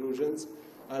conclusions,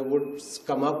 I would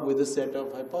come up with a set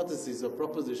of hypotheses or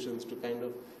propositions to kind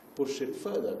of push it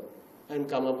further and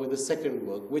come up with a second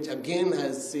work, which again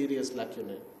has serious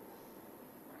lacunae.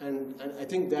 And I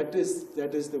think that is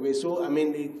the way. So, I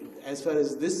mean, as far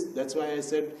as this, that's why I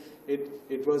said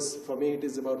it was, for me, it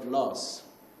is about loss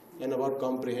and about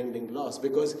comprehending loss,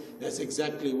 because that's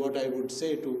exactly what I would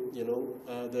say to, you know,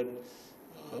 that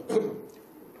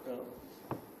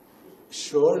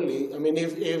surely, I mean, I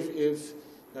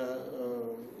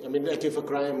mean, like if a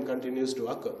crime continues to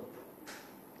occur,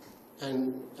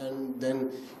 and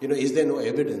then, you know, is there no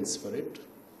evidence for it?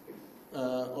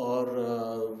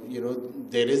 Or, you know,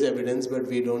 there is evidence but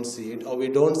we don't see it, or we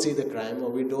don't see the crime, or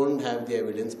we don't have the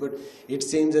evidence, but it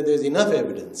seems that there's enough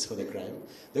evidence for the crime.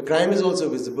 The crime is also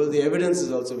visible, the evidence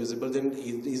is also visible, then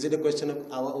is it a question of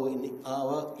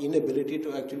our inability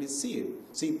to actually see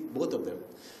both of them?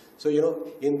 So, you know,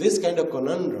 in this kind of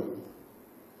conundrum,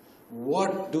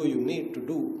 what do you need to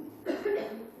do?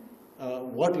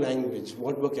 What language,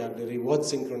 what vocabulary, what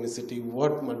synchronicity,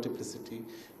 what multiplicity,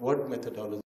 what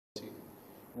methodology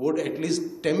would at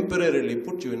least temporarily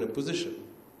put you in a position,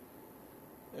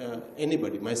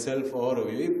 anybody, myself or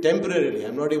you, temporarily,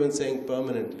 I'm not even saying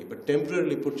permanently, but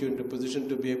temporarily put you into a position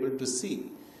to be able to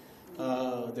see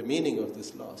the meaning of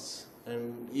this loss.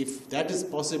 And if that is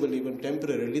possible even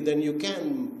temporarily, then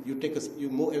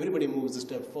everybody moves a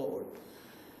step forward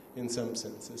in some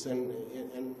senses. And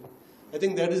I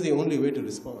think that is the only way to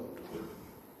respond,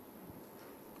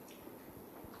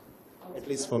 at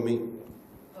least for me.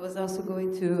 I was also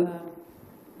going to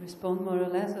respond more or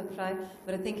less, or try,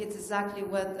 but I think it's exactly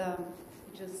what you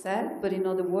just said, but in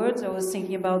other words. I was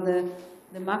thinking about the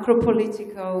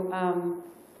macro-political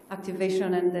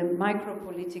activation and the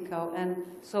micro-political, and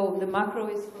so the macro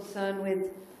is concerned with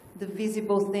the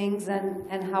visible things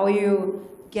and how you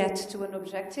get to an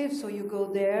objective. So you go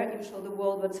there, you show the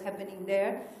world what's happening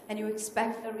there, and you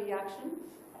expect a reaction.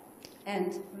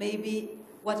 And maybe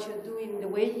what you're doing, the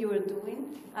way you're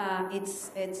doing,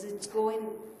 it's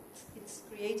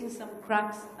creating some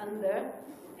cracks under,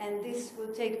 and this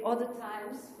will take other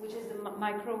times, which is the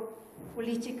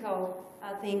micro-political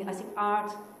thing. I think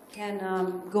art can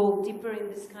go deeper in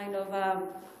this kind of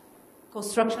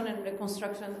construction and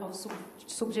reconstruction of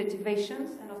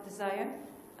subjectivations and of desire.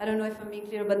 I don't know if I'm being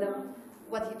clear, but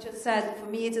what he just said, for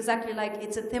me, it's exactly like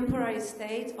it's a temporary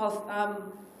state of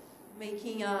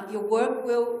making your work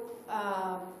will,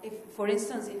 if, for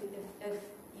instance, if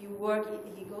you work,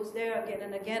 he goes there again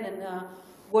and again and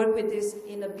work with this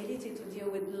inability to deal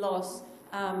with loss.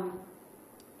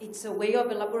 It's a way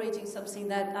of elaborating something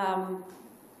that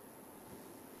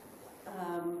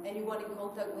anyone in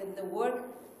contact with the work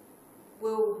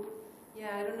will,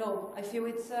 yeah, I don't know. I feel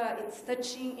it's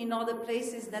touching in other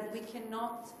places that we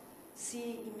cannot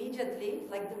see immediately,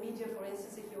 like the media, for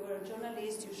instance. If you were a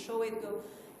journalist, you show it, go.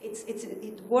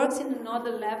 It works in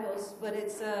other levels, but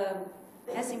it's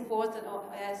as important or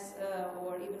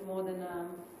even more than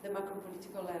the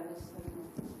macro-political levels.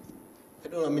 I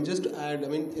don't know. I mean, just to add, I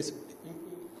mean,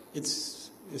 it's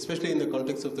especially in the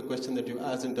context of the question that you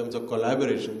asked in terms of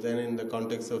collaborations and in the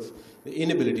context of the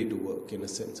inability to work, in a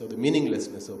sense, or the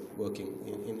meaninglessness of working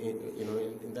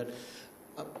in that.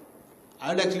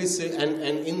 I would actually say, and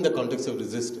in the context of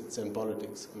resistance and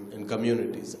politics and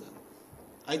communities,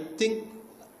 I think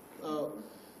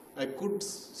I could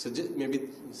suggest, maybe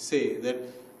say that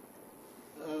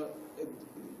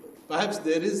perhaps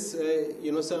there is,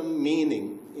 some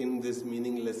meaning in this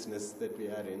meaninglessness that we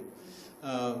are in.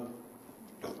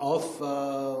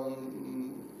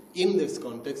 In this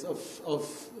context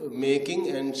of making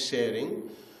and sharing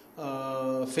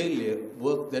failure,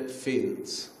 work that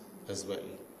fails as well.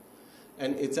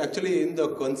 And it's actually in the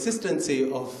consistency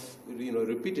of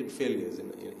repeated failures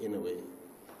in a way.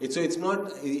 So it's not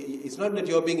that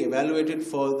you're being evaluated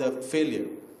for the failure,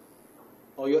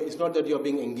 or it's not that you're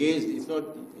being engaged. It's not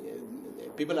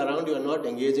people around you are not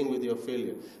engaging with your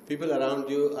failure. People around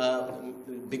you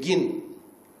begin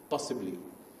possibly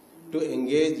to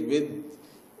engage with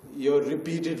your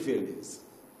repeated failures.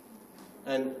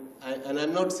 And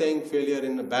I'm not saying failure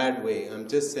in a bad way. I'm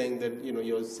just saying that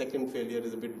your second failure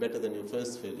is a bit better than your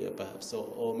first failure, perhaps,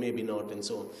 or maybe not, and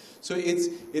so on. So it's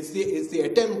the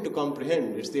attempt to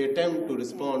comprehend. It's the attempt to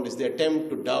respond. It's the attempt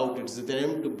to doubt. It's the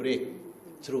attempt to break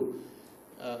through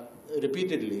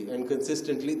repeatedly and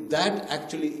consistently. That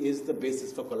actually is the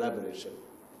basis for collaboration.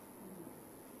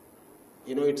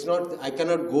 It's not, I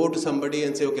cannot go to somebody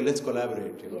and say, okay, let's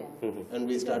collaborate, and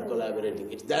we start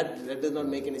collaborating. That does not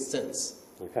make any sense.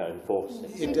 You can't enforce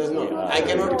it. It does not. I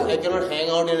cannot hang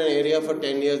out in an area for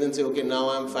 10 years and say, okay, now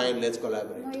I'm fine, let's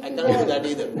collaborate. I can't do that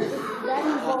either.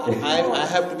 I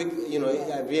have to be,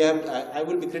 I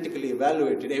will be critically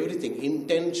evaluated. Everything,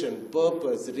 intention,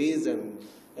 purpose, reason,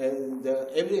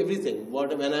 everything.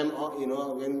 When I'm,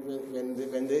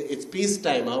 when it's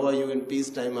peacetime, how are you in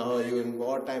peacetime? How are you in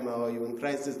wartime? How are you in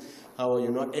crisis? How are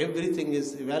you not? Everything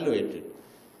is evaluated.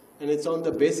 And it's on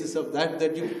the basis of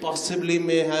that you possibly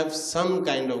may have some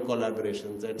kind of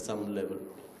collaborations at some level.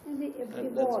 And they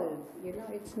evolve,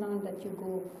 it's not that you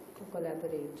go to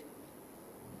collaborate.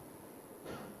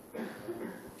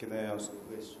 Can I ask a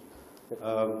question?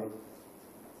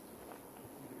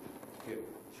 Okay.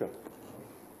 Sure.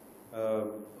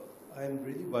 I'm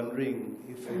really wondering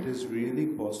if it is really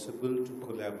possible to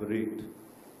collaborate.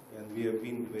 And we have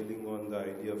been dwelling on the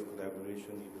idea of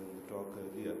collaboration even in the talk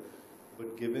earlier.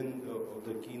 But given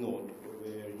the keynote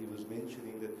where he was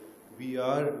mentioning that we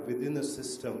are within a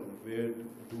system where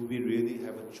do we really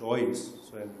have a choice?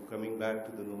 So I'm coming back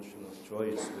to the notion of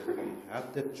choice. Whether we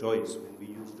have that choice when we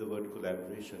use the word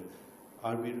collaboration,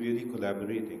 are we really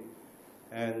collaborating?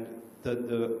 And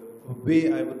the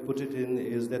way I would put it in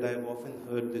is that I've often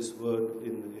heard this word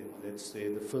in let's say,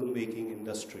 the filmmaking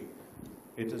industry.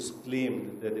 It is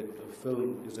claimed that a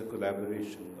film is a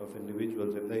collaboration of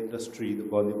individuals, and the industry, the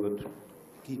Bollywood,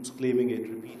 keeps claiming it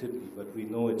repeatedly, but we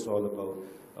know it's all about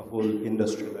a whole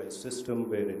industrialized system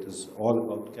where it is all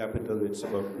about capital. It's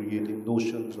about creating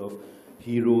notions of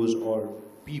heroes or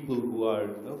people who are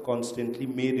constantly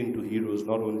made into heroes,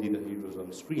 not only the heroes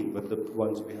on screen, but the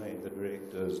ones behind, the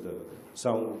directors, the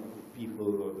sound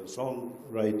people, or the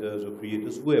songwriters or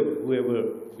creators, whoever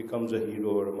becomes a hero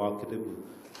or a marketable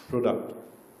product.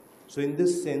 So in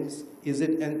this sense, is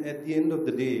it, and at the end of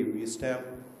the day, we stamp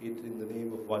it in the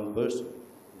name of one person,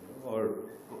 or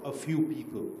a few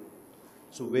people.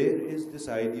 So where is this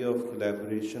idea of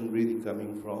collaboration really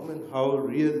coming from, and how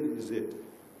real is it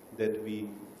that we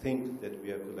think that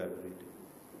we are collaborating.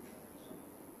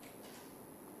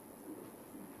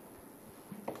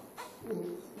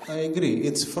 I agree,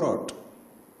 it's fraught.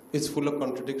 It's full of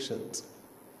contradictions.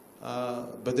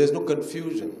 But there's no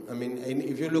confusion. I mean,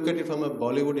 if you look at it from a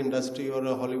Bollywood industry or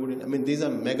a Hollywood, I mean, these are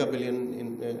mega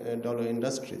billion-dollar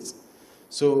industries.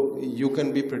 So you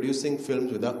can be producing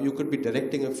films without, you could be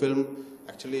directing a film,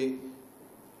 actually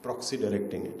proxy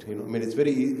directing it. You know, I mean, it's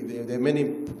very easy. There are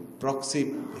many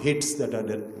proxy hits that are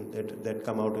that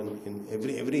come out in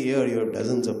every year. You have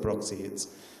dozens of proxy hits,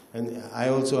 and I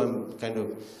also am kind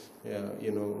of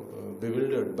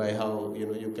bewildered by how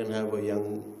you can have a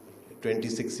young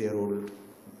 26-year-old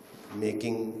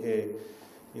making a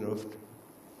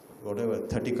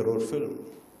 30 crore film.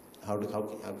 How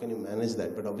can you manage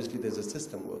that? But obviously there's a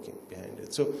system working behind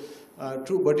it. So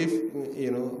true, but if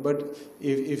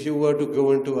you were to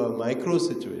go into a micro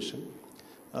situation,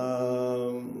 there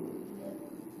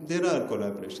are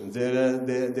collaborations.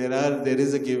 There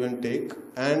is a give and take,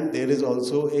 and there is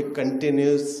also a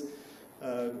continuous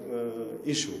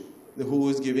issue. Who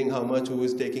is giving how much, who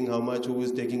is taking how much, who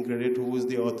is taking credit, who is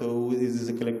the author, who is this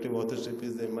a collective authorship,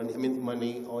 is there money,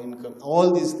 money or income, all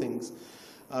these things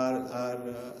are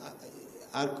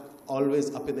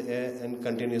always up in the air and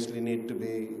continuously need to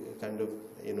be kind of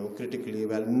critically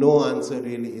evaluated. No answer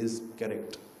really is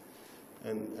correct.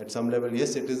 And at some level,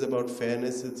 yes, it is about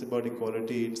fairness, it's about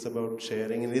equality, it's about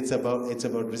sharing, and it's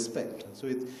about respect. So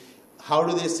how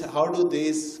do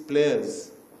these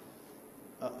players,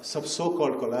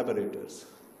 so-called collaborators,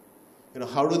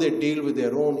 how do they deal with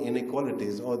their own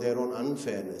inequalities or their own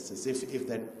unfairnesses, if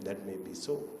that may be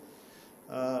so?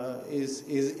 It's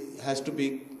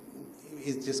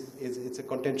a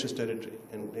contentious territory,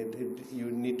 and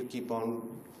you need to keep on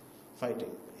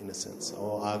fighting, in a sense,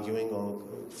 or arguing or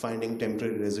finding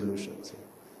temporary resolutions.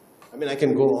 I mean, I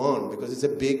can go on because it's a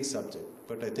big subject,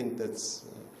 but I think that's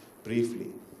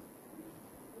briefly.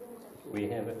 We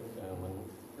have it.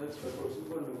 That's my question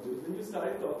for Navjot. When you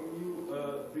started talking, you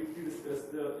briefly discussed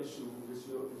the issue which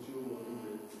you're working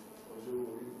with, or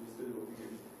you're still working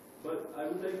in. But I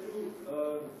would like to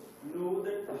know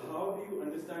that how do you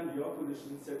understand your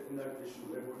position set in that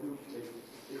issue, and what do you like?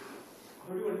 How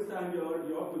do you understand your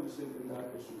position in that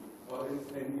issue, or in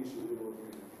any issue you're working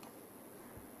in?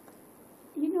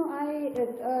 I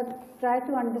try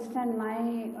to understand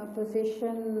my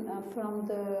position from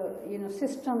the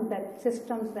systems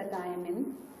that I am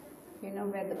in.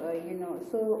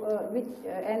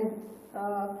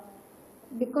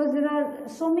 Because there are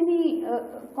so many,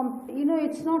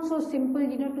 it's not so simple,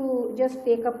 to just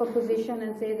take up a position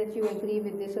and say that you agree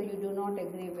with this or you do not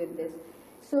agree with this.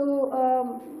 So,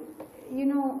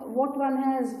 what one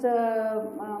has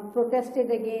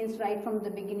protested against right from the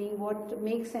beginning, what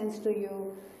makes sense to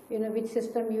you, which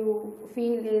system you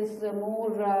feel is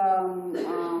more,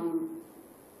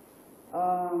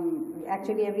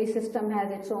 actually every system has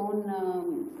its own,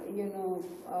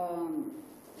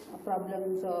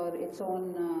 problems or its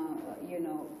own,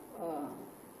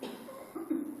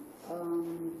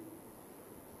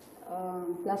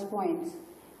 plus points.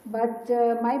 But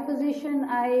my position,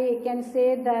 I can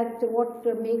say that what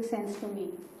makes sense to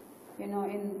me,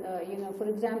 for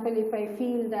example, if I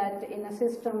feel that in a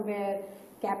system where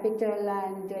capital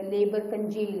and labor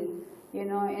congeal,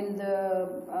 in the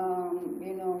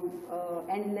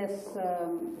endless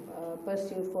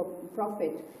pursuit for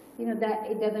profit, that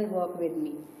it doesn't work with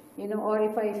me. Or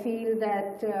if I feel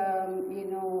that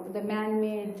the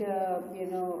man-made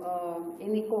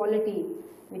inequality,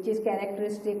 which is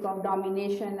characteristic of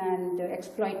domination and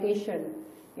exploitation,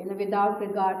 without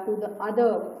regard to the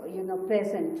other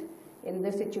present in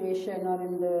the situation or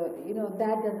in the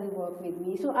that doesn't work with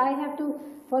me. So I have to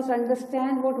first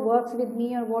understand what works with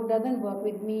me or what doesn't work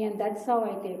with me, and that's how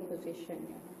I take position.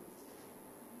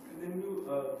 And then you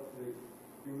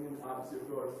being an artist,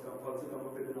 you also come up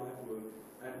with an artwork,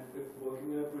 and if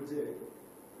working in a project,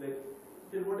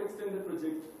 till what extent the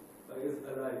project is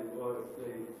alive, or is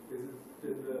it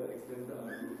till the extent the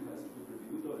artwork has to be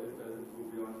produced, or does it go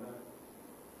beyond that?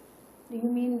 Do you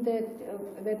mean that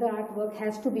whether artwork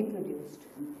has to be produced?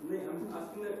 No, I'm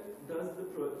asking that does the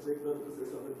project or the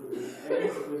process of the project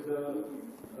ends with the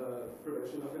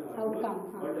production of an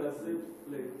artwork, or does it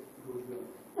go beyond?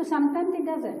 No, sometimes it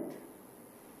doesn't.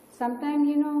 Sometimes,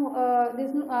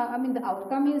 there's no, the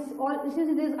outcome is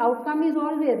this outcome is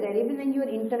always there. Even when you are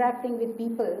interacting with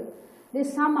people,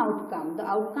 there's some outcome. The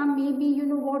outcome may be,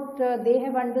 what they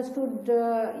have understood,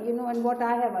 and what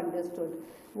I have understood.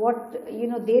 What,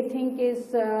 they think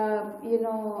is,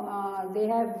 they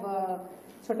have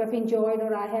sort of enjoyed,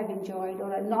 or I have enjoyed,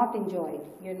 or not enjoyed,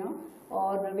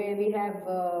 or where we have,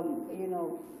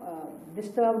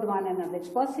 disturbed one another. It's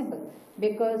possible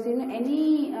because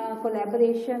any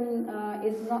collaboration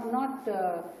is not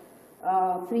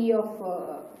free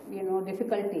of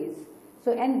difficulties.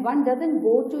 So, and one doesn't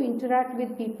go to interact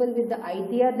with people with the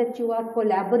idea that you are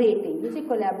collaborating. You see,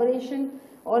 collaboration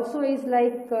also is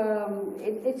like,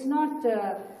 it's not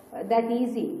that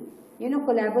easy.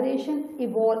 Collaboration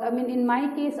evolve. I mean, in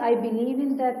my case, I believe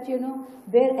in that,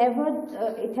 wherever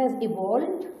it has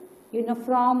evolved,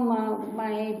 from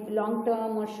my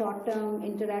long-term or short-term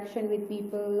interaction with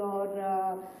people or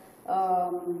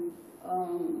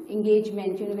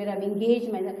engagement, where I've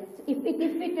engagement. If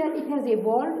it has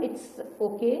evolved, it's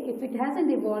okay. If it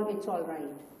hasn't evolved, it's all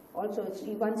right. Also,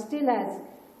 one still has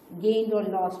gained or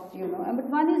lost, but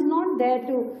one is not there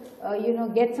to,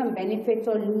 get some benefits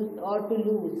or to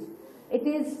lose. It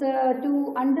is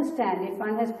to understand if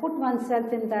one has put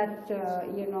oneself in that,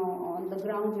 on the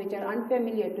grounds which are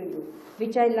unfamiliar to you,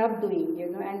 which I love doing,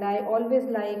 and I always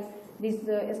like these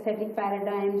aesthetic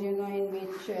paradigms, in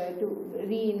which to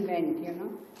reinvent,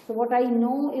 So what I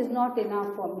know is not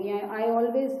enough for me. I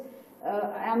always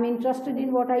am interested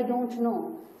in what I don't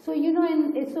know. So,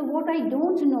 so what I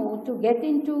don't know, to get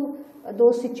into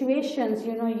those situations,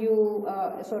 you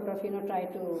sort of, try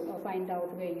to find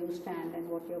out where you stand and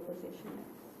what your position is.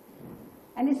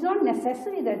 And it's not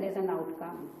necessary that there's an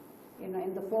outcome,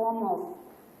 in the form of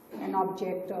an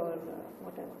object or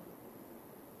whatever.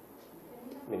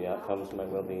 I mean, the outcomes might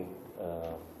well be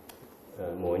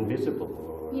more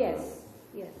invisible or yes.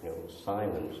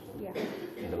 silent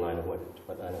in the line of what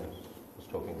Anna was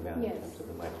talking about in Yes. terms of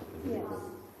the micro. Yes.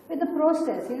 With the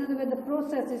process, the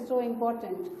process is so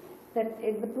important that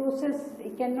the process,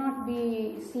 it cannot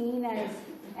be seen as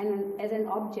an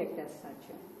object as such.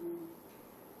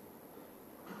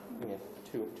 Yeah,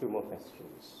 two more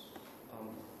questions.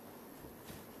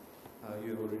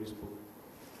 You've already spoken.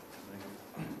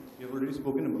 You've already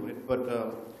spoken about it, but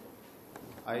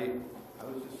I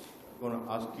was just going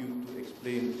to ask you to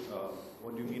explain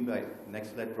what you mean by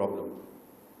next slide problem,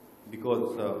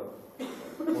 because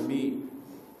for me,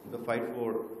 the fight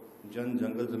for Jan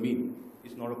Jungle Zameen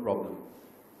is not a problem.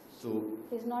 So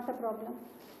Is not a problem?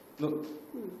 no,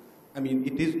 I mean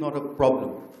it is not a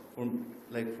problem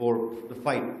for the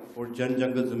fight for Jan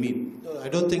Jungle Zameen. No, I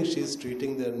don't think she's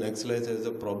treating the Naxalites as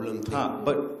a problem thing.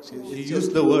 But She she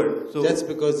used the word. So just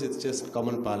because it's just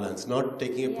common parlance, not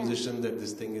taking a position that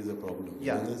this thing is a problem.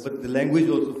 yeah, but the language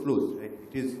also flows, right?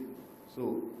 It is.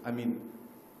 So I mean,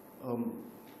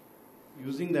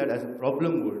 using that as a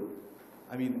problem word,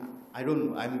 I mean, I don't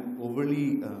know, I'm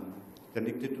overly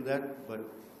connected to that, but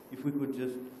if we could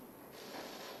just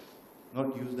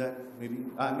not use that, maybe.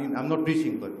 I mean, I'm not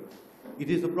preaching, but it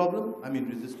is a problem. I mean,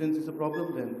 resistance is a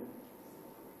problem, then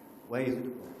why is it a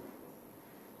problem?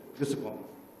 Just a comment.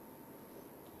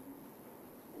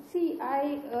 See,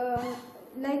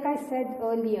 like I said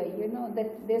earlier,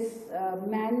 that this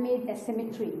man-made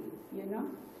asymmetry,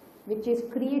 which is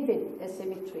created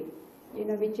asymmetry,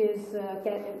 which is,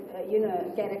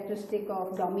 characteristic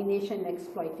of domination,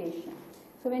 exploitation.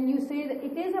 So when you say that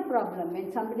it is a problem,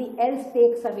 when somebody else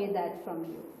takes away that from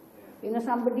you,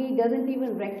 somebody doesn't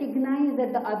even recognize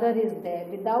that the other is there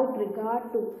without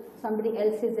regard to somebody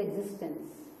else's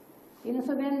existence.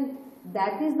 So when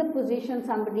that is the position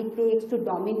somebody takes to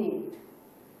dominate,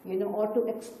 or to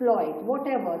exploit,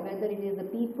 whatever, whether it is the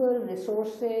people,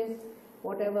 resources,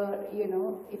 whatever,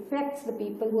 affects the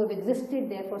people who have existed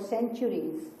there for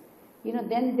centuries,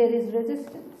 then there is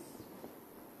resistance.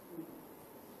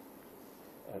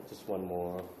 Just one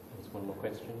more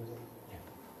question.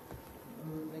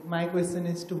 Like my question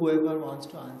is to whoever wants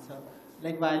to answer.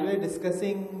 Like while we are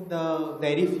discussing the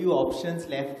very few options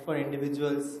left for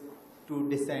individuals to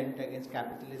dissent against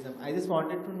capitalism, I just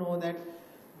wanted to know that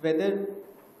whether,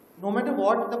 no matter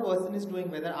what the person is doing,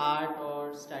 whether art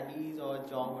or studies or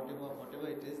job, whatever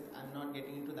it is, I'm not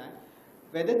getting into that,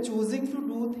 whether choosing to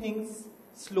do things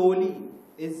slowly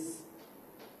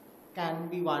can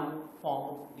be one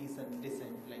form of dissent.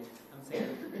 Like I'm saying,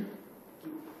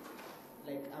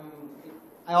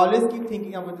 I always keep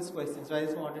thinking about this question, so I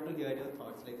just wanted to hear your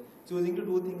thoughts. Like choosing to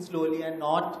do things slowly and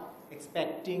not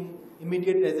expecting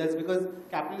immediate results, because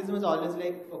capitalism is always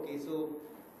like, okay, so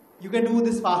you can do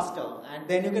this faster and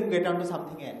then you can get onto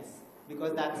something else,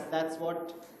 because that's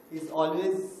what is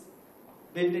always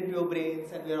built into your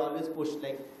brains, and we are always pushed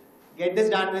like, get this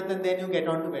done with and then you get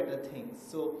on to better things.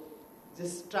 So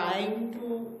just trying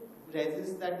to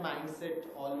resist that mindset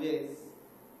always,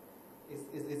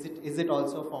 is it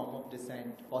also a form of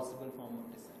dissent, possible form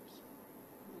of dissent?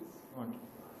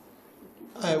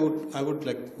 I would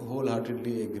like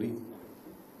wholeheartedly agree.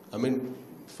 I mean,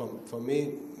 for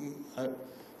me,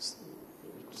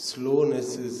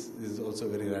 slowness is also a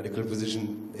very radical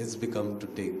position. It's become to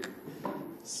take.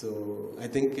 So I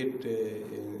think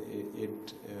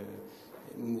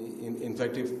in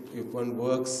fact, if one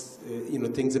works,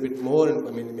 thinks a bit more, and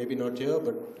I mean, maybe not here,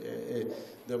 but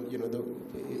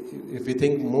if we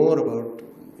think more about,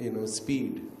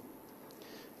 speed,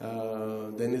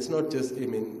 then it's not just, I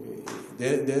mean,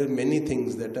 there are many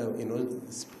things that are,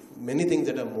 many things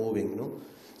that are moving, no?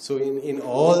 So in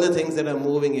all the things that are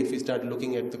moving, if we start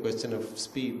looking at the question of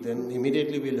speed, then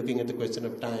immediately we're looking at the question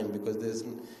of time, because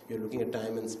you're looking at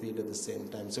time and speed at the same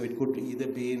time. So it could either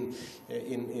be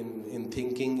in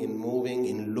thinking, in moving,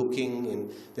 in looking.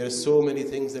 There are so many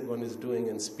things that one is doing,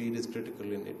 and speed is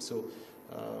critical in it. So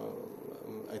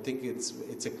I think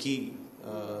it's a key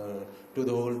to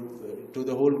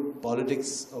the whole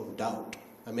politics of doubt.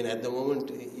 I mean, at the moment,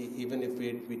 even if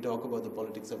we talk about the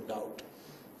politics of doubt,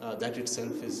 that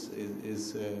itself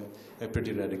is a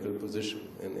pretty radical position,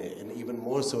 and even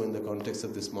more so in the context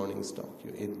of this morning's talk.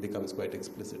 It becomes quite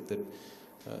explicit that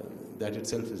that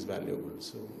itself is valuable.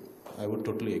 So I would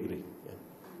totally agree. Yeah.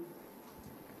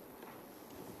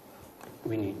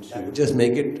 We need to.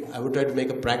 I would try to make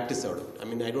a practice out of it. I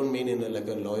mean, I don't mean in like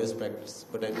a lawyer's practice,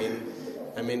 but I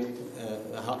mean,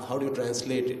 how do you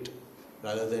translate it,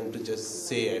 rather than to just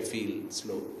say I feel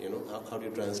slow? How do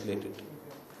you translate it?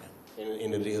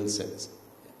 In a real sense.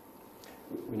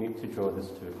 We need to draw this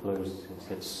to a close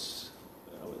since it's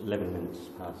 11 minutes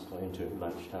past or into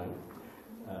lunchtime.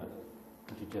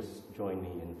 Could you just join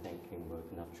me in thanking both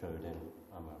Navjot and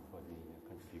Amar for the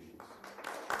contribution?